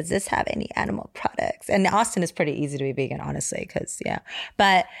 does this have any animal products? And Austin is pretty easy to be vegan, honestly, because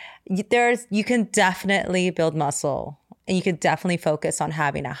but you can definitely build muscle. And you can definitely focus on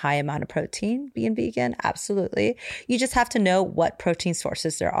having a high amount of protein being vegan. Absolutely. You just have to know what protein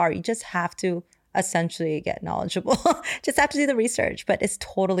sources there are. You just have to essentially get knowledgeable. Just have to do the research, but it's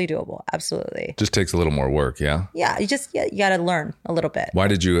totally doable. Absolutely. Just takes a little more work, yeah? Yeah, you got to learn a little bit. Why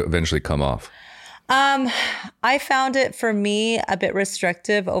did you eventually come off? I found it for me a bit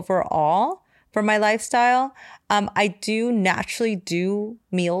restrictive overall for my lifestyle. I do naturally do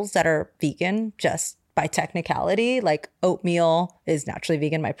meals that are vegan just by technicality, like oatmeal is naturally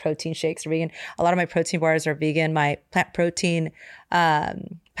vegan. My protein shakes are vegan. A lot of my protein bars are vegan. My plant protein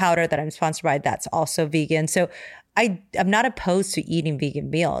powder that I'm sponsored by, that's also vegan. So I'm not opposed to eating vegan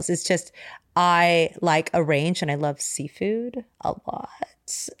meals. It's just I like a range and I love seafood a lot.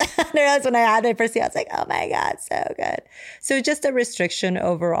 That's when I had my first meal, I was like, oh my God, so good. So just a restriction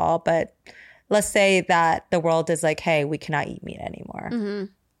overall. But let's say that the world is like, hey, we cannot eat meat anymore. Mm-hmm.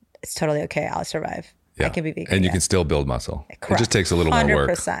 It's totally okay. I'll survive. Yeah. I can be vegan. And you can still build muscle. Correct. It just takes a little more work.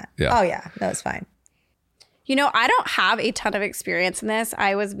 100%. Yeah. Oh yeah. No, it's fine. You know, I don't have a ton of experience in this.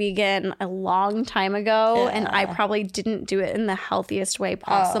 I was vegan a long time ago, and I probably didn't do it in the healthiest way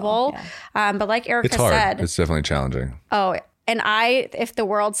possible. But like Erica It's hard. said, It's definitely challenging. and if the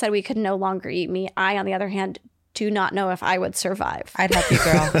world said we could no longer eat meat, I, on the other hand, do not know if I would survive. I'd help you,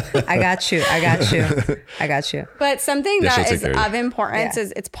 girl. I got you. But something Yeah, she'll that take is care of you. of importance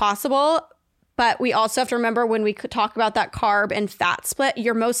is it's possible. But we also have to remember when we could talk about that carb and fat split,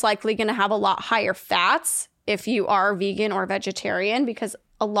 you're most likely going to have a lot higher fats if you are vegan or vegetarian, because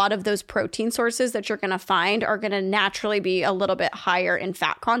a lot of those protein sources that you're going to find are going to naturally be a little bit higher in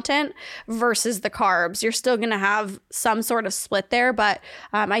fat content versus the carbs. You're still going to have some sort of split there, but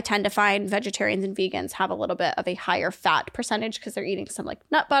I tend to find vegetarians and vegans have a little bit of a higher fat percentage because they're eating some like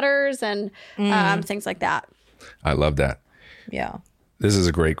nut butters and things like that. I love that. Yeah. This is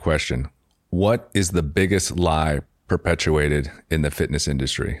a great question. What is the biggest lie perpetuated in the fitness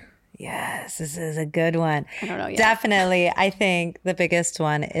industry? Yes, this is a good one. I don't know yet. Definitely. I think the biggest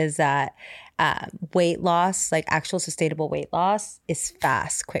one is that weight loss, like actual sustainable weight loss, is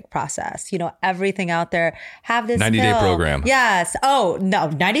fast, quick process. You know, everything out there have this 90-day pill. program. Yes. Oh no,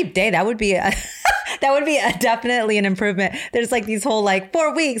 90-day. That would be definitely an improvement. There's like these whole like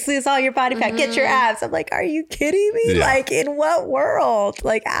 4 weeks, lose all your body fat, get your abs. I'm like, are you kidding me? Yeah. Like in what world?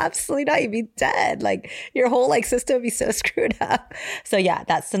 Like absolutely not. You'd be dead. Like your whole like system would be so screwed up. So yeah,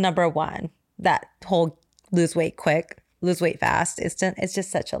 that's the number one. That whole lose weight quick, lose weight fast. It's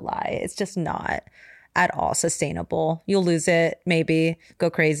just such a lie. It's just not at all sustainable. You'll lose it, maybe go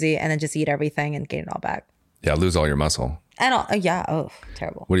crazy, and then just eat everything and gain it all back. Yeah, lose all your muscle. And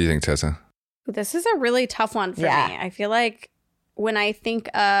terrible. What do you think, Tessa? This is a really tough one for me. I feel like when I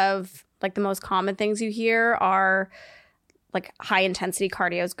think of like the most common things you hear are like high intensity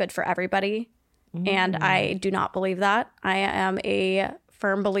cardio is good for everybody. And I do not believe that. I am a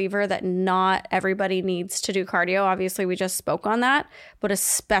firm believer that not everybody needs to do cardio. Obviously, we just spoke on that, but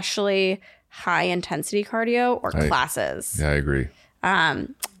especially high intensity cardio or classes. Yeah, I agree.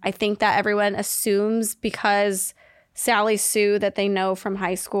 I think that everyone assumes because Sally Sue that they know from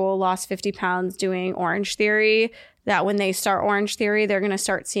high school lost 50 pounds doing Orange Theory, that when they start Orange Theory, they're going to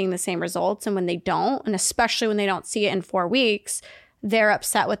start seeing the same results. And when they don't, and especially when they don't see it in 4 weeks, they're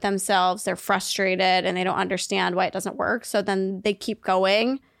upset with themselves, they're frustrated, and they don't understand why it doesn't work. So then they keep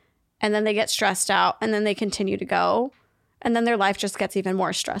going, and then they get stressed out, and then they continue to go. And then their life just gets even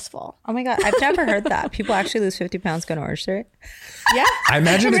more stressful. Oh my God. I've never heard that. People actually lose 50 pounds going to Orange Theory. Yeah. I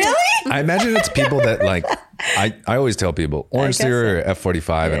imagine Really? I imagine it's people that like, I always tell people Orange Theory or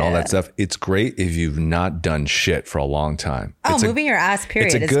F45 and all that stuff. It's great if you've not done shit for a long time. Oh, It's moving your ass,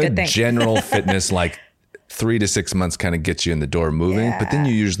 period, It's a is good a good thing. general fitness, like 3 to 6 months kind of gets you in the door moving, but then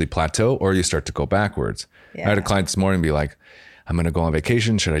you usually plateau or you start to go backwards. I had a client this morning be like, I'm going to go on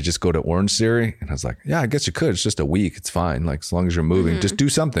vacation. Should I just go to Orange Theory? And I was like, yeah, I guess you could. It's just a week. It's fine. Like as long as you're moving, just do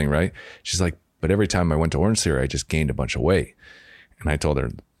something, right? She's like, but every time I went to Orange Theory, I just gained a bunch of weight. And I told her,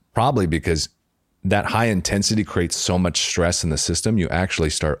 probably because that high intensity creates so much stress in the system, you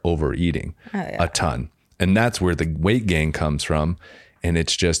actually start overeating a ton. And that's where the weight gain comes from. And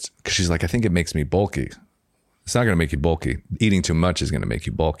it's just, because she's like, I think it makes me bulky. It's not going to make you bulky. Eating too much is going to make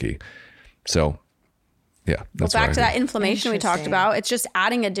you bulky. So yeah, that's back to that inflammation we talked about. It's just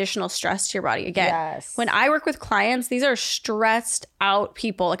adding additional stress to your body. Again, when I work with clients, these are stressed out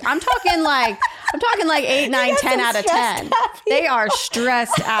people. Like I'm talking like 8, 9, 10 out of 10. They are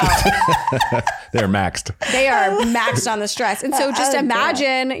stressed out. They're maxed. They are maxed on the stress. And so just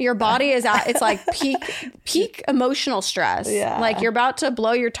imagine your body is at it's like peak emotional stress. Yeah. Like you're about to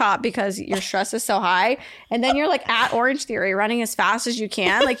blow your top because your stress is so high. And then you're like at Orange Theory running as fast as you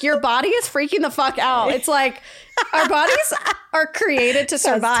can. Like your body is freaking the fuck out. It's like our bodies are created to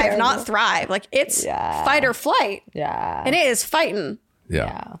survive, not thrive. Like it's fight or flight. Yeah. And it is fighting.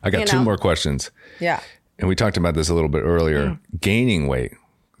 Yeah. I got 2 more questions. Yeah. And we talked about this a little bit earlier. Gaining weight.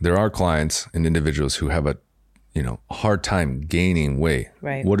 There are clients and individuals who have a hard time gaining weight.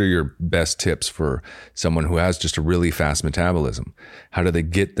 Right. What are your best tips for someone who has just a really fast metabolism? How do they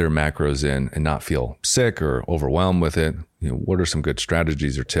get their macros in and not feel sick or overwhelmed with it? What are some good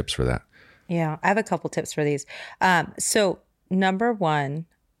strategies or tips for that? Yeah, I have a couple tips for these. So number 1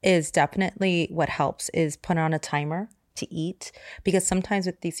 is definitely what helps is put on a timer to eat, because sometimes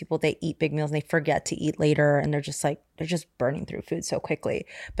with these people, they eat big meals and they forget to eat later and they're just burning through food so quickly.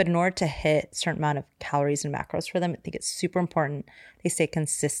 But in order to hit a certain amount of calories and macros for them, I think it's super important they stay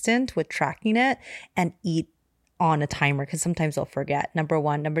consistent with tracking it and eat on a timer, because sometimes they'll forget. Number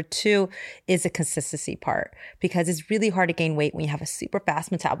 1. Number 2 is the consistency part, because it's really hard to gain weight when you have a super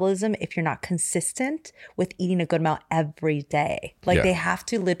fast metabolism if you're not consistent with eating a good amount every day. Like they have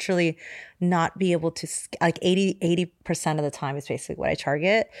to literally not be able to, like 80% of the time is basically what I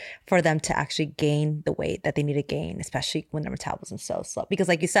target for them to actually gain the weight that they need to gain, especially when their metabolism is so slow. Because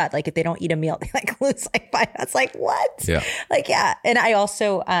like you said, like if they don't eat a meal, they like lose like 5 pounds. Like what? Yeah. Like, yeah. And I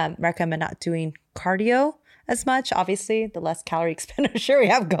also recommend not doing cardio as much. Obviously, the less calorie expenditure we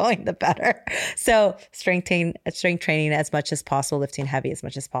have going, the better. So strength training as much as possible, lifting heavy as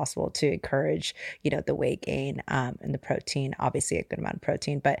much as possible to encourage, the weight gain and the protein, obviously a good amount of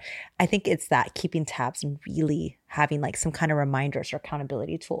protein. But I think it's that keeping tabs and really having like some kind of reminders or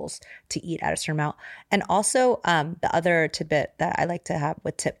accountability tools to eat at a certain amount. And also the other tidbit that I like to have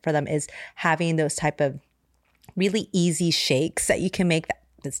with tip for them is having those type of really easy shakes that you can make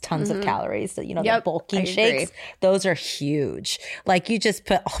there's tons of calories. So, the bulking shakes, those are huge. Like you just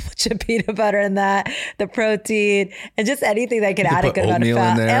put a bunch of peanut butter in that, the protein, and just anything that can add a good amount of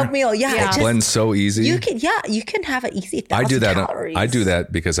fat. Oatmeal, it blends so easy. You can have an easy 1,000 calories. I do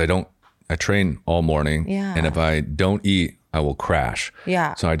that because I train all morning. Yeah. And if I don't eat, I will crash.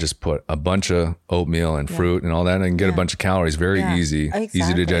 Yeah. So I just put a bunch of oatmeal and fruit and all that. And I can get a bunch of calories very easy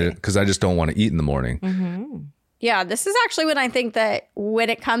to digest, because I just don't want to eat in the morning. Mm-hmm. Yeah, this is actually when I think that when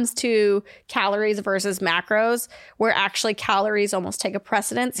it comes to calories versus macros, where actually calories almost take a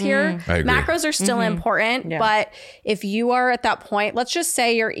precedence here. I agree. Macros are still important, but if you are at that point, let's just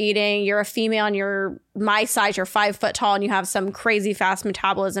say you're a female and you're my size, you're 5 foot tall and you have some crazy fast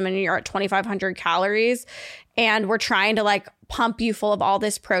metabolism and you're at 2,500 calories and we're trying to like pump you full of all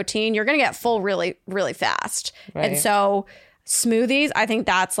this protein, you're going to get full really, really fast. Right. And so smoothies, I think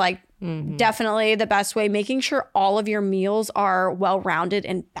that's like definitely the best way. Making sure all of your meals are well-rounded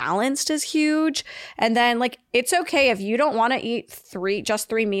and balanced is huge. And then like, it's okay if you don't want to eat just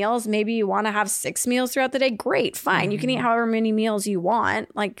three meals. Maybe you want to have 6 meals throughout the day. Great, fine. You can eat however many meals you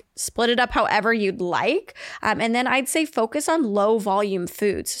want. Like split it up however you'd like. And then I'd say focus on low volume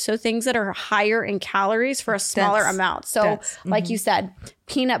foods. So things that are higher in calories for a smaller amount. So like you said,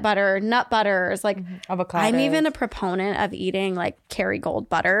 peanut butter, nut butters, like Avocados. I'm even a proponent of eating like Kerrygold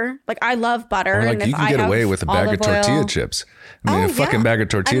butter. Like I love butter. Or like and you can get away with a bag of tortilla chips. I mean, a fucking bag of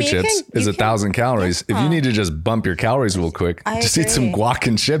tortilla chips is 1,000 calories. If you need to just bump your calories real quick, just eat some guac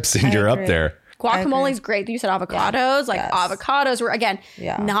and chips and you're up there. Guacamole's great. You said avocados, avocados were again,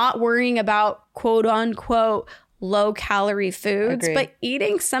 not worrying about quote unquote low calorie foods, but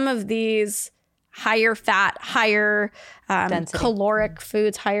eating some of these higher fat, higher caloric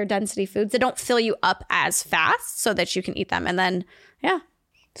foods, higher density foods that don't fill you up as fast so that you can eat them. And then,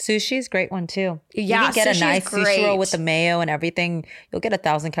 sushi's great one too. Yeah, you can get a nice sushi roll with the mayo and everything. You'll get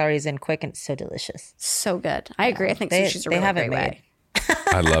 1,000 calories in quick, and it's so delicious. So good. I agree. I think sushi's a really great way.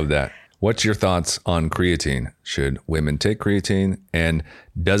 I love that. What's your thoughts on creatine? Should women take creatine? And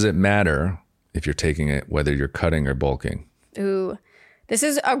does it matter if you're taking it, whether you're cutting or bulking? Ooh, this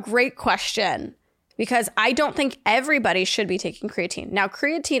is a great question because I don't think everybody should be taking creatine. Now,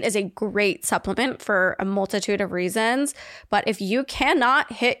 creatine is a great supplement for a multitude of reasons, but if you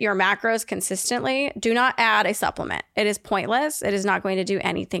cannot hit your macros consistently, do not add a supplement. It is pointless. It is not going to do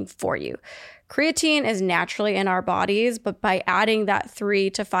anything for you. Creatine is naturally in our bodies, but by adding that 3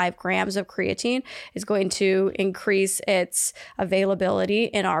 to 5 grams of creatine is going to increase its availability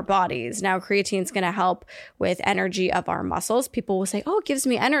in our bodies. Now, creatine is going to help with energy of our muscles. People will say, oh, it gives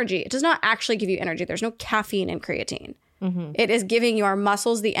me energy. It does not actually give you energy. There's no caffeine in creatine. It is giving your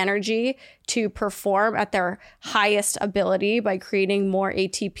muscles the energy to perform at their highest ability by creating more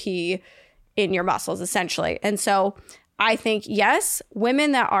ATP in your muscles, essentially. And so I think, yes,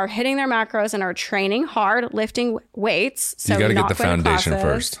 women that are hitting their macros and are training hard, lifting weights. So you got to get the foundation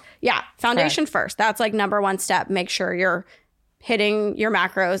first. Yeah, foundation first. That's like number one step. Make sure you're hitting your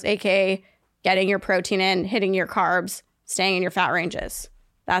macros, aka getting your protein in, hitting your carbs, staying in your fat ranges.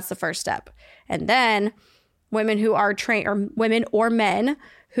 That's the first step. And then women who are trained, or women or men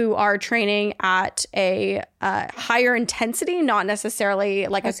who are training at a higher intensity, not necessarily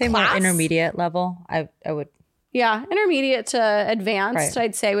like I'd say class. More intermediate level. I would. Yeah, intermediate to advanced,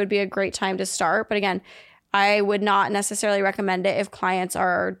 I'd say would be a great time to start. But again, I would not necessarily recommend it if clients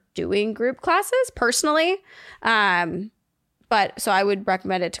are doing group classes personally. But so I would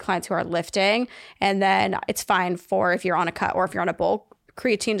recommend it to clients who are lifting. And then it's fine for if you're on a cut or if you're on a bulk.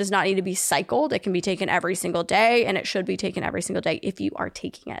 Creatine does not need to be cycled. It can be taken every single day, and it should be taken every single day if you are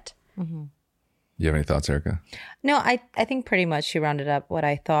taking it. You have any thoughts, Erica? No, I think pretty much she rounded up what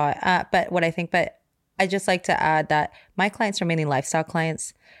I thought. But I just like to add that my clients are mainly lifestyle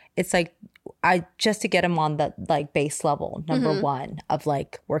clients. It's like just to get them on the like base level, number one of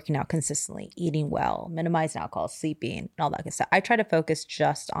like working out consistently, eating well, minimizing alcohol, sleeping, and all that good stuff. I try to focus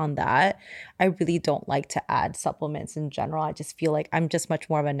just on that. I really don't like to add supplements in general. I just feel like I'm just much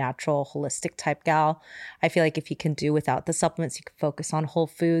more of a natural, holistic type gal. I feel like if you can do without the supplements, you can focus on whole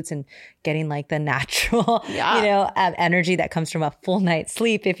foods and getting like the natural, energy that comes from a full night's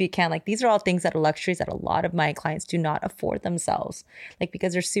sleep. If you can, like these are all things that are luxuries that a lot of my clients do not afford themselves, like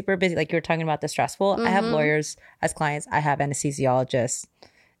because they're super busy. Like you were talking about the stressful. I have lawyers as clients. I have anesthesiologists.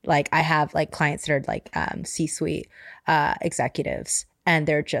 Like I have like clients that are like C-suite executives, and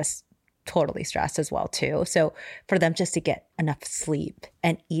they're just totally stressed as well too. So for them just to get enough sleep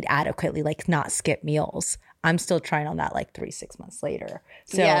and eat adequately, like not skip meals, I'm still trying on that like 3-6 months later.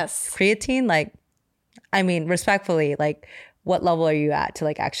 So creatine, like, I mean, respectfully, like what level are you at to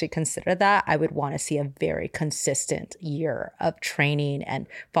like actually consider that? I would want to see a very consistent year of training and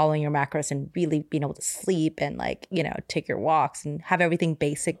following your macros and really being able to sleep and like, take your walks and have everything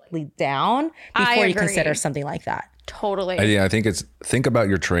basically down before you consider something like that. Totally. I think think about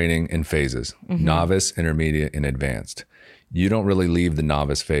your training in phases, novice, intermediate, and advanced. You don't really leave the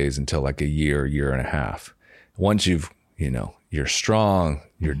novice phase until like a year and a half. Once you've, you're strong,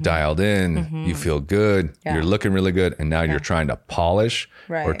 you're dialed in, you feel good, you're looking really good, and now you're trying to polish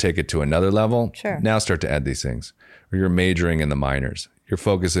or take it to another level. Sure. Now start to add these things. Or you're majoring in the minors. You're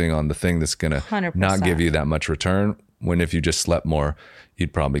focusing on the thing that's going to not give you that much return, when if you just slept more,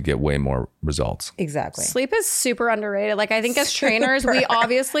 you'd probably get way more results. Exactly. Sleep is super underrated. Like I think as trainers, we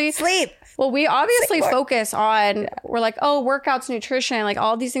obviously sleep. Well, we obviously focus on, we're like, oh, workouts, nutrition, like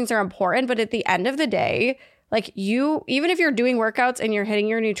all these things are important. But at the end of the day, like even if you're doing workouts and you're hitting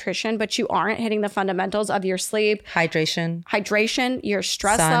your nutrition, but you aren't hitting the fundamentals of your sleep, hydration, your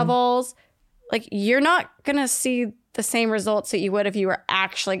stress levels, like you're not going to see the same results that you would if you were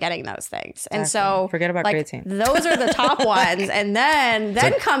actually getting those things. And so forget about creatine. Those are the top ones. And then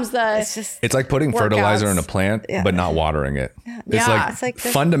comes the it's like putting fertilizer in a plant, but not watering it. It's like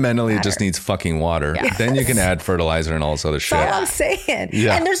fundamentally it just needs fucking water. Yeah. Then you can add fertilizer and all this other shit. That's all I'm saying.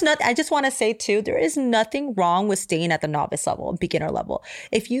 Yeah. And there's I just want to say too, there is nothing wrong with staying at the novice level, beginner level.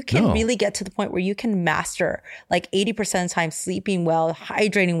 If you can really get to the point where you can master like 80% of the time, sleeping well,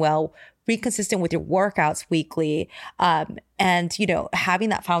 hydrating well, be consistent with your workouts weekly, and you know, having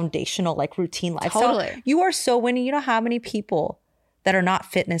that foundational like routine lifestyle, you are so winning. You know how many people that are not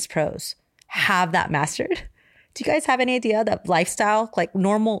fitness pros have that mastered? Do you guys have any idea that lifestyle, like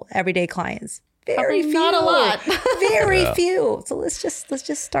normal everyday clients? Very few. Not a lot. Very few. So let's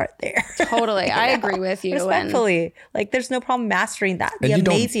just start there. Totally. I agree with you. Respectfully. Like there's no problem mastering that. It'd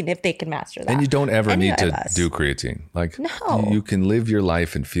be amazing if they can master that. And you don't ever need to do creatine. Like you can live your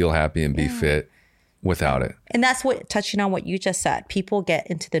life and feel happy and be fit without it. And that's what, touching on what you just said, people get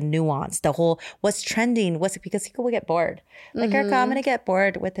into the nuance, the whole what's trending, because people will get bored. Like, Erica, I'm going to get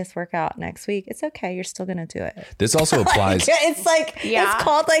bored with this workout next week. It's okay. You're still going to do it. This also applies. It's like, it's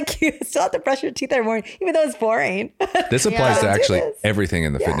called like you still have to brush your teeth every morning, even though it's boring. This applies to actually everything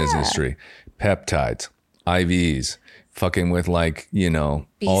in the fitness industry. Peptides, IVs, fucking with like, you know,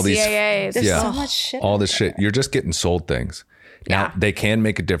 all these. BCAAs. There's so much shit. All this shit. You're just getting sold things. Now, they can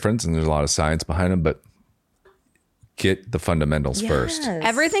make a difference and there's a lot of science behind them, but get the fundamentals first.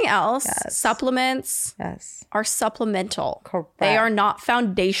 Everything else, supplements are supplemental. Correct. They are not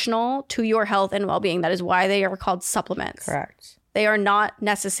foundational to your health and well-being. That is why they are called supplements. Correct. They are not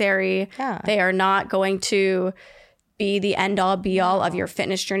necessary. Yeah. They are not going to be the end all be all of your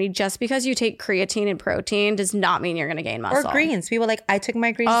fitness journey. Just because you take creatine and protein does not mean you're going to gain muscle. Or greens. People like, I took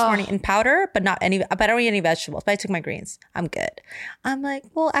my greens this morning in powder, but I don't eat any vegetables, but I took my greens. I'm good. I'm like,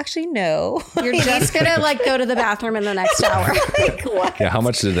 well, actually, no. You're just going to like go to the bathroom in the next hour. Like, what? Yeah. How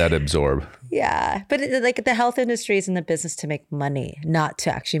much did that absorb? Yeah. But like the health industry is in the business to make money, not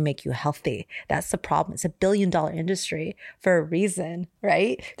to actually make you healthy. That's the problem. It's $1 billion industry for a reason,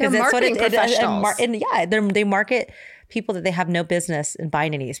 right? They're marketing professionals. They market people that they have no business in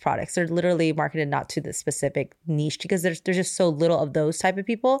buying any of these products. They're literally marketed not to the specific niche because there's just so little of those type of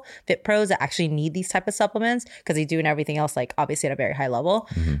people, fit pros that actually need these type of supplements because they do and everything else, like obviously at a very high level,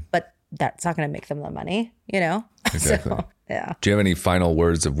 but that's not going to make them the money, you know? Exactly. So, yeah. Do you have any final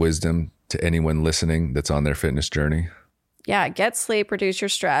words of wisdom to anyone listening that's on their fitness journey? Yeah. Get sleep, reduce your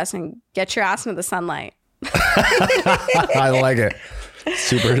stress, and get your ass into the sunlight. I like it.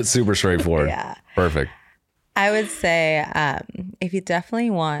 Super straightforward. Yeah. Perfect. I would say if you definitely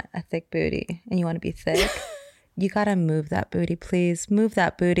want a thick booty and you want to be thick, you got to move that booty, please. Move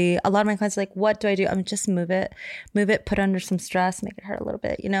that booty. A lot of my clients are like, what do I do? I'm just move it, put under some stress, make it hurt a little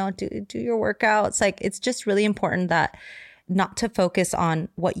bit, you know, do your workouts. Like, it's just really important that not to focus on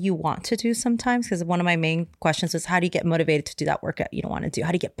what you want to do sometimes. Because one of my main questions is, how do you get motivated to do that workout you don't want to do?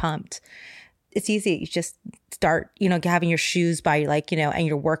 How do you get pumped? It's easy. You just start, you know, having your shoes by like, you know, and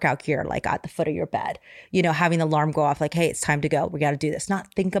your workout gear like at the foot of your bed, you know, having the alarm go off like, hey, it's time to go. We got to do this.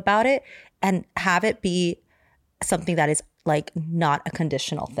 Not think about it and have it be something that is like not a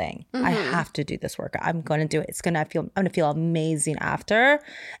conditional thing. I have to do this workout. I'm going to do it. I'm going to feel amazing after,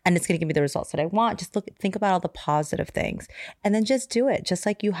 and it's going to give me the results that I want. Just think about all the positive things and then just do it. Just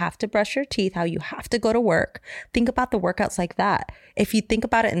like you have to brush your teeth, how you have to go to work. Think about the workouts like that. If you think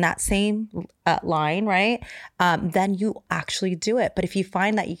about it in that same line, right? Then you actually do it. But if you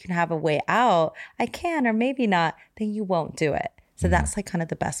find that you can have a way out, I can, or maybe not, then you won't do it. So that's like kind of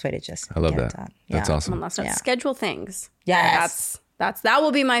the best way to just I love get that. It done. That's awesome. Schedule things. Yes. That will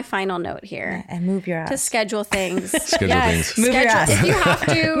be my final note here. And move your ass. To schedule things. Things. Move your ass. If you have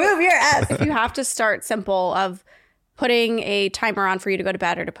to move your ass. If you have to start simple of putting a timer on for you to go to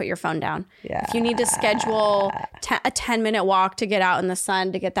bed or to put your phone down. Yeah. If you need to schedule a 10-minute walk to get out in the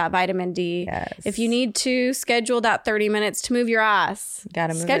sun to get that vitamin D. Yes. If you need to schedule that 30 minutes to move your ass.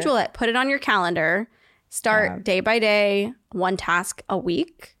 Gotta move schedule it. Put it on your calendar. Start day by day, one task a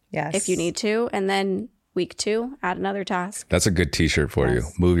week. Yes. If you need to. And then week 2, add another task. That's a good t-shirt for you.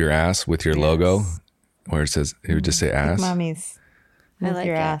 Move your ass with your logo where it says, it would just say ass. Mommies. Move like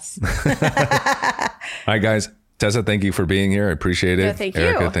your it. ass. All right, guys. Tessa, thank you for being here. I appreciate it. Yeah, thank you.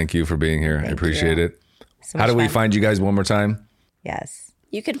 Erica, thank you for being here. I appreciate you. it. So How do we much fun. find you guys one more time? Yes.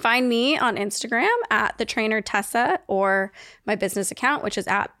 You can find me on Instagram at the trainer Tessa, or my business account, which is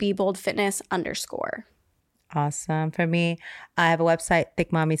at BeBoldFitness_. Awesome. For me, I have a website,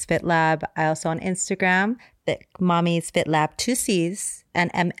 Thick Mommy's Fit Lab. I also on Instagram, Thick Mommy's Fit Lab, 2 C's and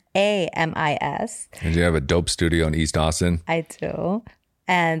MAMIS. And you have a dope studio in East Austin. I do.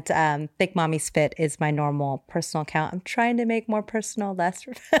 And Thick Mommy's Fit is my normal personal account. I'm trying to make more personal, less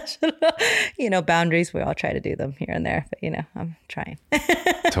professional. Boundaries, we all try to do them here and there, but I'm trying.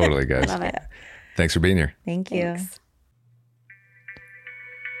 Totally, guys. Love it. Thanks for being here. Thank you. Thanks.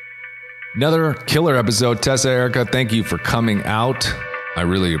 Another killer episode. Tessa, Erica, thank you for coming out. I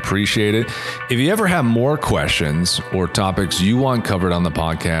really appreciate it. If you ever have more questions or topics you want covered on the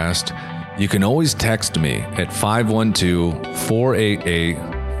podcast, you can always text me at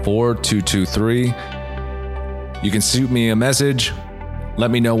 512-488-4223. You can shoot me a message. Let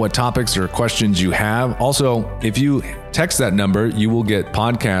me know what topics or questions you have. Also, if you text that number, you will get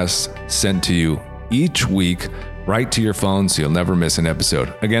podcasts sent to you each week right to your phone, so you'll never miss an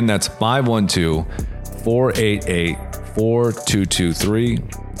episode. Again, that's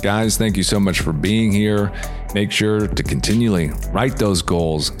 512-488-4223. Guys, thank you so much for being here. Make sure to continually write those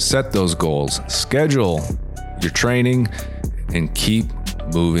goals, set those goals, schedule your training, and keep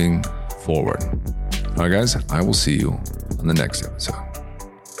moving forward. All right, guys, I will see you on the next episode.